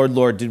day, Lord,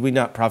 Lord, did we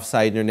not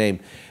prophesy in your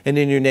name? And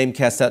in your name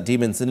cast out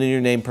demons, and in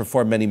your name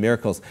perform many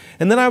miracles.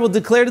 And then I will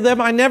declare to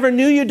them, I never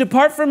knew you.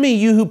 Depart from me,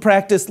 you who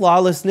practice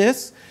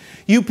lawlessness.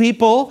 You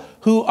people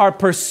who are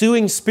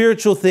pursuing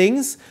spiritual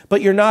things,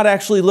 but you're not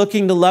actually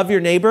looking to love your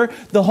neighbor,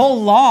 the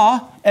whole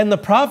law and the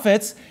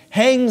prophets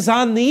hangs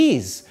on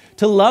these.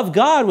 To love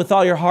God with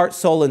all your heart,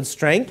 soul, and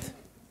strength.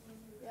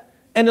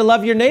 And to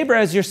love your neighbor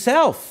as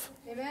yourself.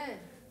 Amen.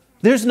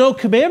 There's no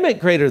commandment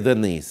greater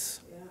than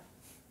these.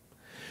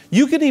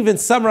 You can even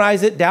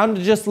summarize it down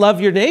to just love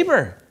your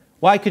neighbor.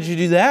 Why could you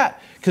do that?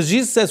 Because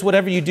Jesus says,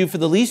 whatever you do for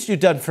the least, you've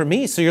done for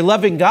me. So you're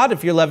loving God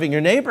if you're loving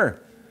your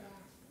neighbor.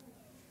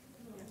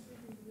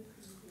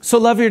 So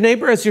love your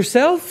neighbor as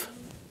yourself.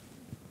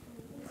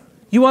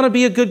 You want to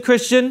be a good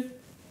Christian?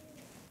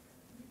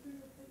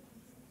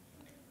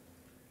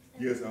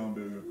 Yes, I want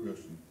to be a good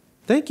Christian.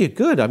 Thank you.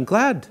 Good. I'm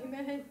glad.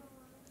 Amen.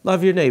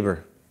 Love your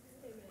neighbor.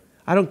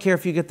 I don't care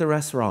if you get the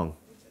rest wrong.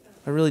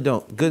 I really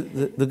don't.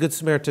 The Good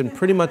Samaritan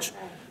pretty much,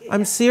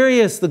 I'm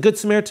serious. The Good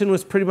Samaritan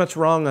was pretty much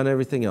wrong on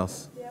everything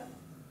else.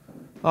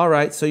 All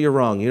right, so you're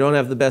wrong. You don't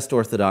have the best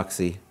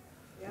orthodoxy.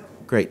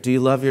 Great. Do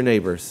you love your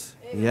neighbors?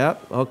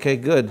 Yep. Okay,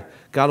 good.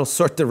 God will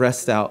sort the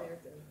rest out.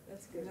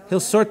 He'll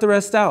sort the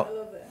rest out.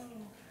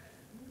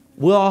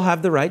 We'll all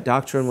have the right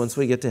doctrine once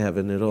we get to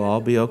heaven. It'll all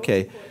be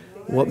okay.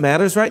 What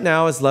matters right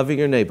now is loving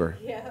your neighbor.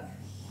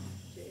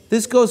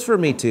 This goes for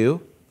me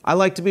too. I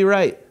like to be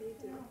right.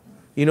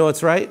 You know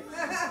what's right?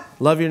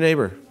 Love your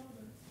neighbor.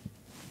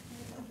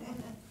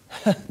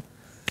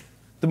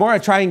 The more I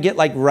try and get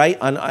like right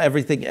on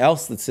everything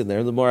else that's in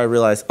there, the more I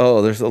realize,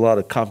 oh, there's a lot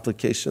of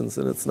complications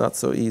and it's not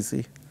so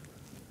easy.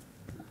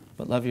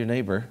 But love your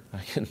neighbor.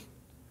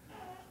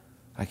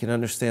 I can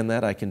understand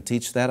that. I can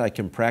teach that. I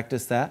can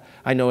practice that.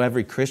 I know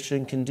every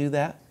Christian can do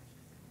that.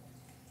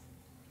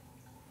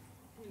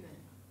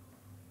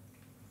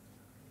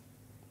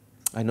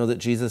 I know that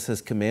Jesus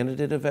has commanded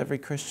it of every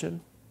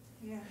Christian.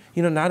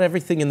 You know, not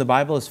everything in the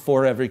Bible is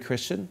for every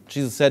Christian.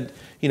 Jesus said,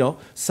 you know,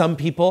 some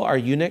people are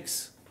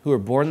eunuchs who are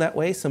born that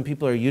way. Some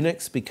people are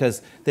eunuchs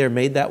because they're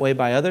made that way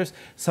by others.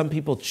 Some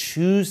people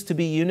choose to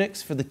be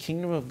eunuchs for the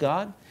kingdom of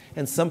God.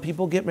 And some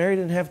people get married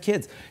and have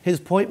kids. His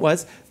point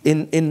was,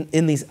 in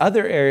these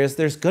other areas,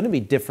 there's going to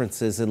be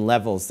differences in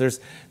levels. There's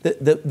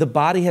the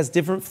body has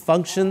different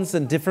functions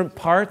and different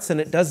parts, and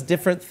it does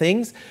different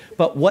things.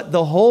 But what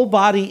the whole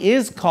body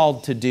is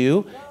called to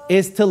do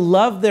is to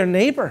love their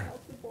neighbor.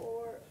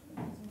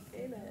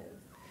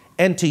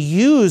 And to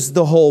use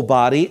the whole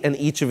body and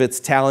each of its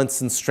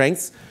talents and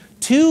strengths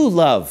to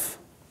love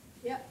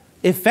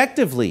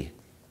effectively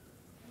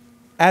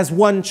as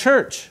one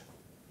church.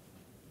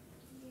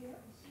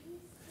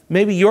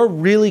 Maybe you're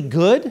really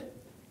good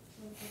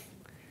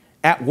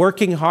at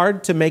working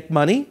hard to make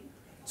money,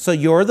 so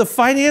you're the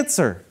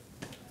financer.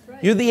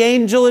 You're the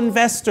angel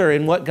investor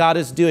in what God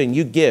is doing.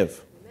 You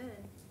give.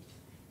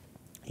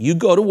 You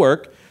go to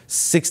work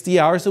 60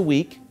 hours a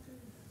week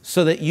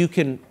so that you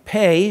can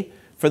pay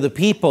for the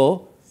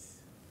people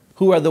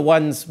who are the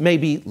ones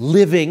maybe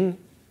living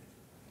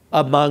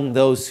among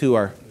those who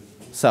are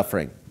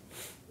suffering.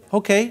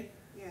 Okay,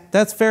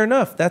 that's fair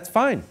enough. That's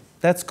fine.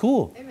 That's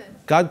cool.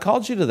 God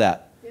called you to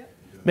that.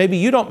 Maybe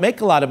you don't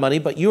make a lot of money,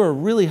 but you are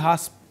really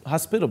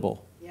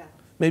hospitable.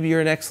 Maybe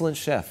you're an excellent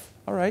chef.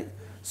 All right,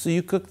 so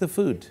you cook the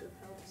food.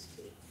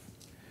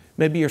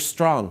 Maybe you're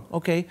strong.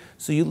 Okay,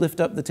 so you lift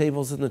up the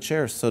tables and the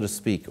chairs, so to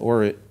speak,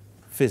 or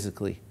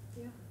physically.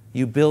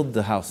 You build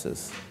the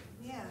houses.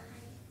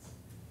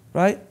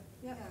 Right?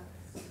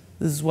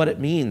 This is what it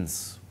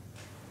means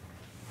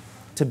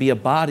to be a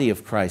body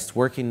of Christ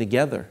working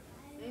together.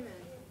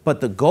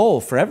 But the goal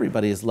for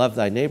everybody is love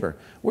thy neighbor.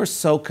 We're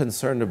so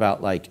concerned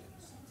about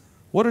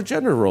what are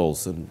gender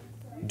roles and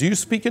do you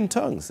speak in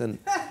tongues? And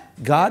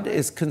God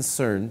is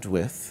concerned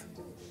with,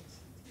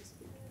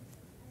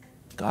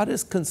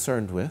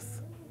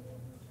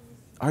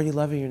 are you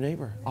loving your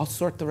neighbor? I'll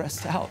sort the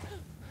rest out.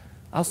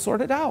 I'll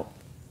sort it out.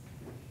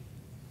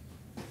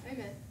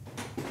 Amen.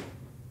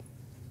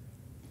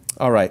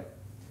 All right.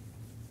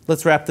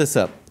 Let's wrap this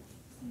up.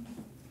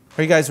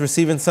 Are you guys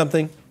receiving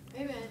something?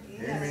 Amen.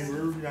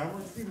 I'm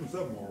receiving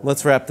something more.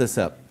 Let's wrap this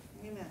up.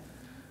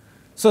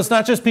 So it's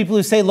not just people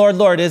who say, Lord,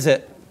 Lord, is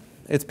it?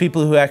 It's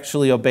people who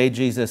actually obey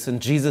Jesus.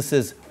 And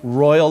Jesus'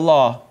 royal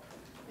law.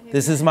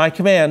 This is my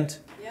command.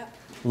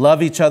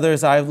 Love each other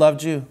as I have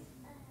loved you.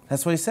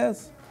 That's what he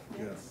says.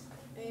 Yes.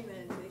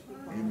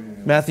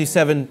 Amen. Matthew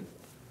 7.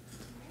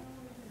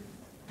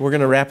 We're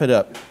going to wrap it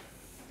up.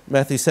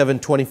 Matthew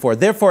 7:24.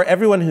 Therefore,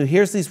 everyone who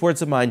hears these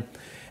words of mine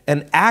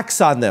and acts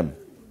on them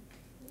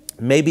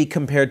may be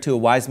compared to a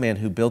wise man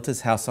who built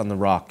his house on the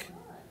rock.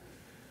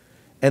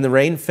 And the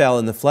rain fell,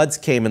 and the floods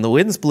came, and the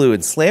winds blew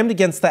and slammed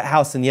against that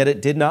house, and yet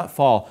it did not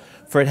fall,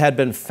 for it had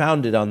been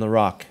founded on the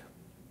rock.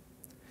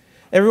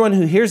 Everyone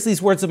who hears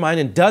these words of mine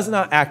and does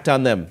not act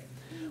on them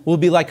will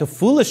be like a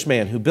foolish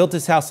man who built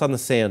his house on the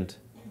sand.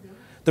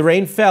 The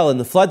rain fell, and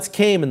the floods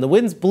came, and the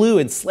winds blew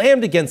and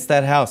slammed against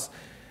that house,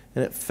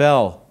 and it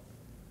fell,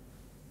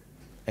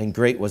 and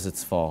great was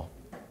its fall.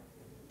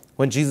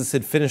 When Jesus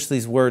had finished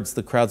these words,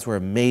 the crowds were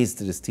amazed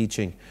at his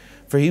teaching,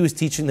 for he was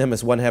teaching them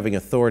as one having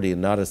authority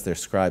and not as their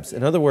scribes.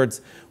 In other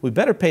words, we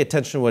better pay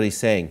attention to what he's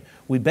saying.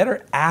 We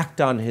better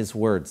act on his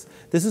words.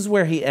 This is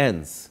where he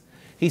ends.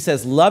 He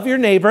says, love your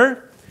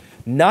neighbor.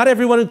 Not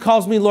everyone who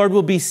calls me Lord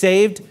will be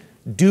saved.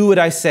 Do what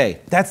I say.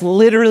 That's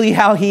literally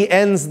how he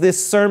ends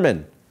this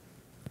sermon.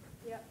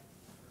 Yep.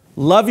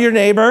 Love your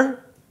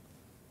neighbor.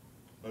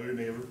 Love your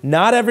neighbor.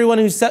 Not everyone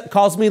who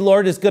calls me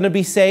Lord is going to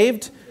be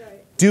saved.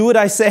 Right. Do what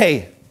I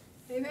say.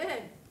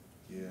 Amen.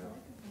 Yeah.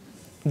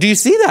 Do you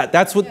see that?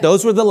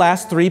 Those were the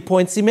last 3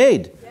 points he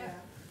made. Yeah.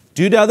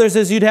 Do to others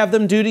as you'd have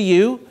them do to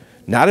you.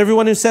 Not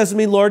everyone who says to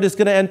me, Lord, is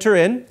going to enter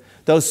in.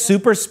 Those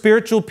super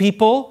spiritual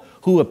people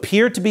who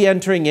appear to be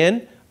entering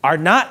in are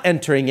not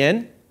entering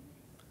in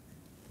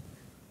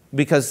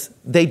because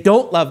they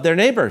don't love their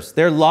neighbors.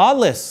 They're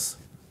lawless.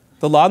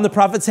 The law and the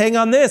prophets hang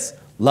on this.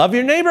 Love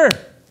your neighbor.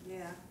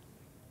 Yeah.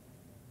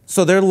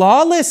 So they're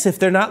lawless if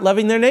they're not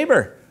loving their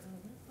neighbor.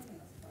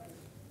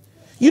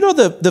 You know,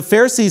 the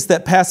Pharisees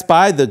that passed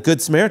by the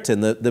Good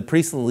Samaritan, the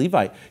priest and the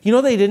Levite, you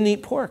know they didn't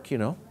eat pork, you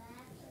know.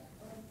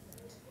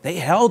 They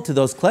held to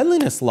those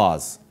cleanliness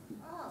laws.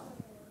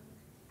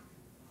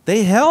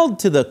 They held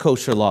to the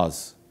kosher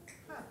laws.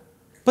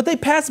 But they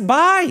passed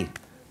by.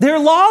 They're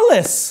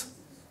lawless.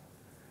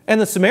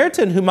 And the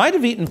Samaritan, who might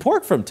have eaten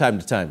pork from time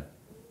to time,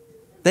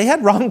 they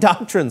had wrong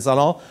doctrines on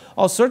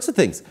all sorts of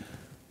things.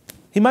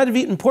 He might have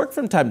eaten pork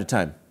from time to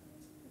time.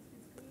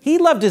 He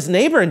loved his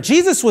neighbor, and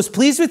Jesus was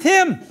pleased with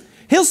him.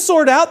 He'll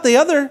sort out the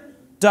other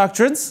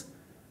doctrines.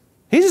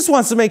 He just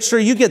wants to make sure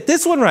you get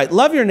this one right.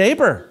 Love your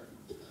neighbor.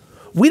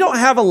 We don't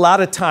have a lot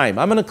of time.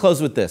 I'm going to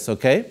close with this,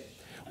 okay?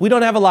 We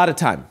don't have a lot of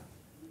time,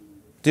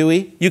 do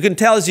we? You can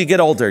tell as you get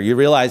older, you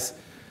realize,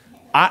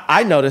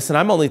 I notice, and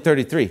I'm only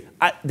 33,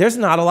 there's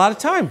not a lot of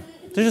time.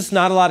 There's just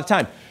not a lot of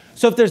time.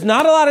 So if there's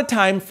not a lot of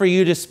time for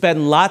you to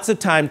spend lots of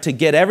time to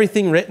get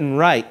everything written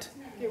right,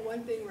 Get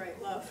one thing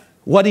right, love.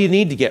 what do you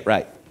need to get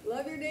right?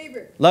 Love your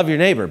neighbor. Love your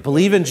neighbor.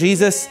 Believe in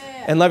Jesus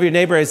and love your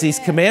neighbor as he's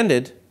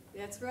commanded.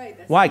 That's right.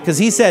 That's Why? Because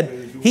he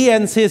said, he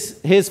ends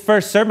his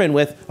first sermon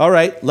with, all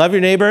right, love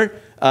your neighbor.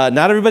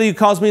 Not everybody who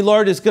calls me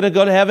Lord is going to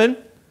go to heaven.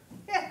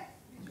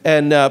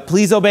 And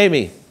please obey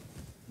me.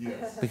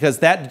 Yes. Because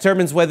that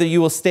determines whether you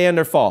will stand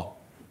or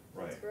fall.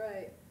 Right. That's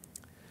right.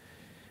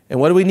 And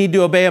what do we need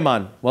to obey him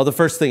on? Well, the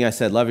first thing I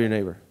said, love your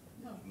neighbor.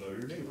 Love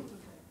your neighbor.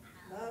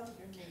 Love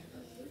your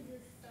neighbor.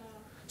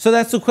 So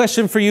that's the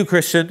question for you,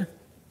 Christian.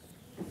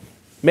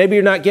 Maybe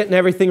you're not getting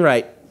everything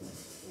right.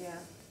 Yeah.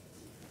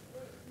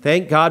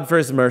 Thank God for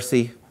his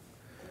mercy.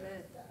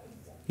 Amen.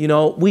 You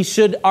know,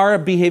 our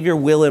behavior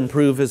will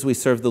improve as we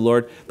serve the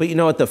Lord. But you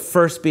know what the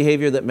first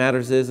behavior that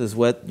matters is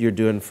what you're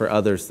doing for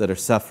others that are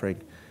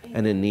suffering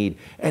and in need.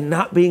 And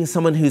not being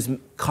someone who's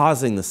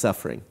causing the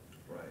suffering.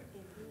 Right.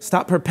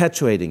 Stop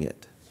perpetuating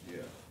it. Yeah.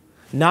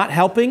 Not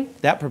helping,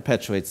 that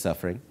perpetuates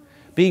suffering.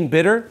 Being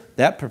bitter,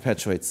 that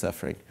perpetuates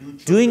suffering.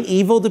 Doing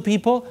evil to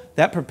people,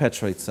 that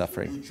perpetuates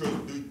suffering. Do your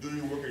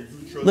work and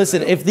do trust.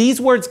 Listen, if these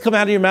words come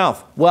out of your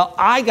mouth, well,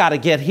 I got to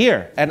get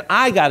here, and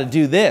I got to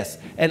do this,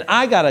 and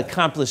I got to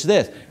accomplish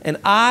this, and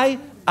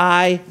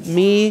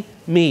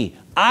me.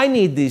 I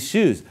need these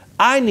shoes.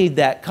 I need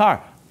that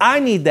car. I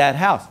need that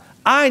house.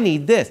 I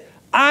need this.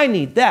 I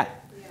need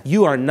that.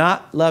 You are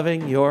not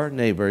loving your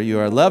neighbor. You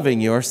are loving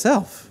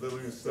yourself.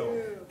 Loving yourself.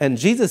 And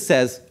Jesus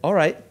says, all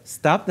right,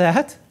 stop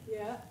that.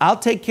 Yeah. I'll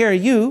take care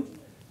of you.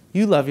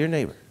 You love your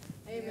neighbor.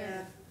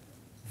 Amen.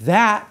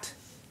 That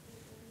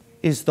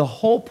is the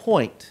whole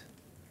point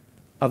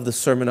of the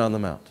Sermon on the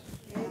Mount.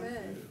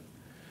 Amen.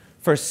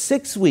 For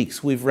 6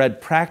 weeks, we've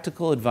read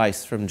practical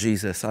advice from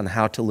Jesus on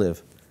how to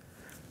live.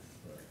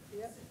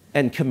 Yep.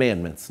 And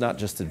commandments, not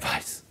just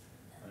advice.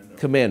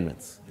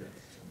 Commandments.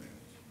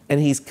 And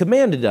he's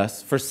commanded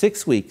us for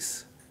 6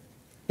 weeks,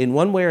 in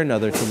one way or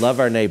another, to love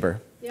our neighbor.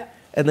 Yep.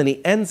 And then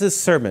he ends his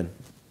sermon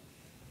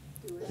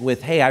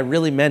with, hey, I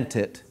really meant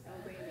it.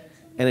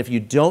 And if you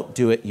don't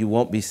do it, you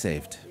won't be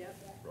saved. Yep.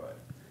 Right.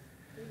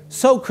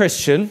 So,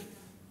 Christian,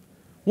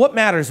 what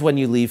matters when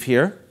you leave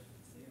here?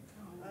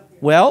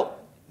 Well,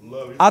 Love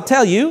yourself. I'll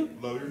tell you,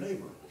 Love your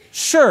neighbor.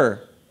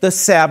 sure, the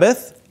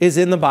Sabbath is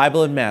in the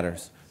Bible and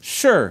matters.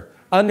 Sure,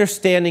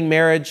 understanding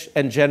marriage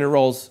and gender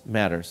roles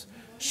matters.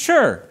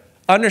 Sure,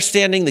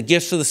 understanding the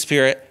gifts of the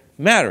Spirit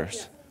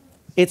matters.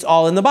 It's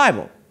all in the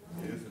Bible.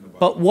 It is in the Bible.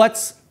 But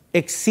what's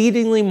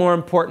exceedingly more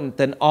important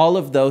than all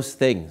of those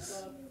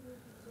things?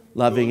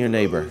 Loving your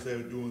neighbor. Others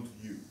have doing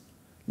to you.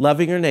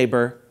 Loving your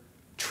neighbor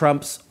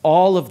trumps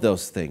all of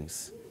those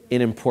things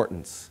in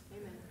importance.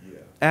 Yeah.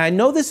 And I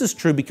know this is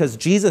true because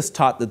Jesus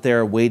taught that there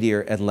are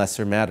weightier and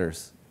lesser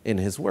matters in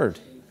his word.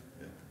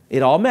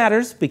 It all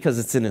matters because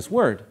it's in his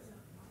word,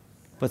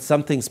 but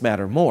some things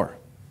matter more.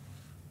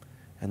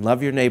 And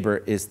love your neighbor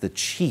is the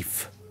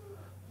chief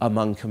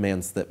among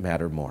commands that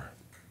matter more.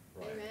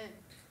 Amen.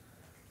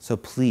 So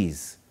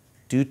please,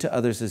 do to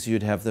others as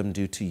you'd have them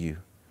do to you.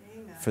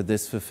 Amen. For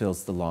this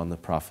fulfills the law and the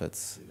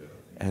prophets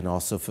and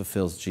also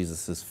fulfills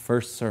Jesus'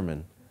 first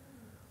sermon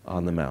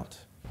on the Mount.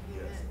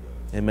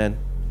 Amen.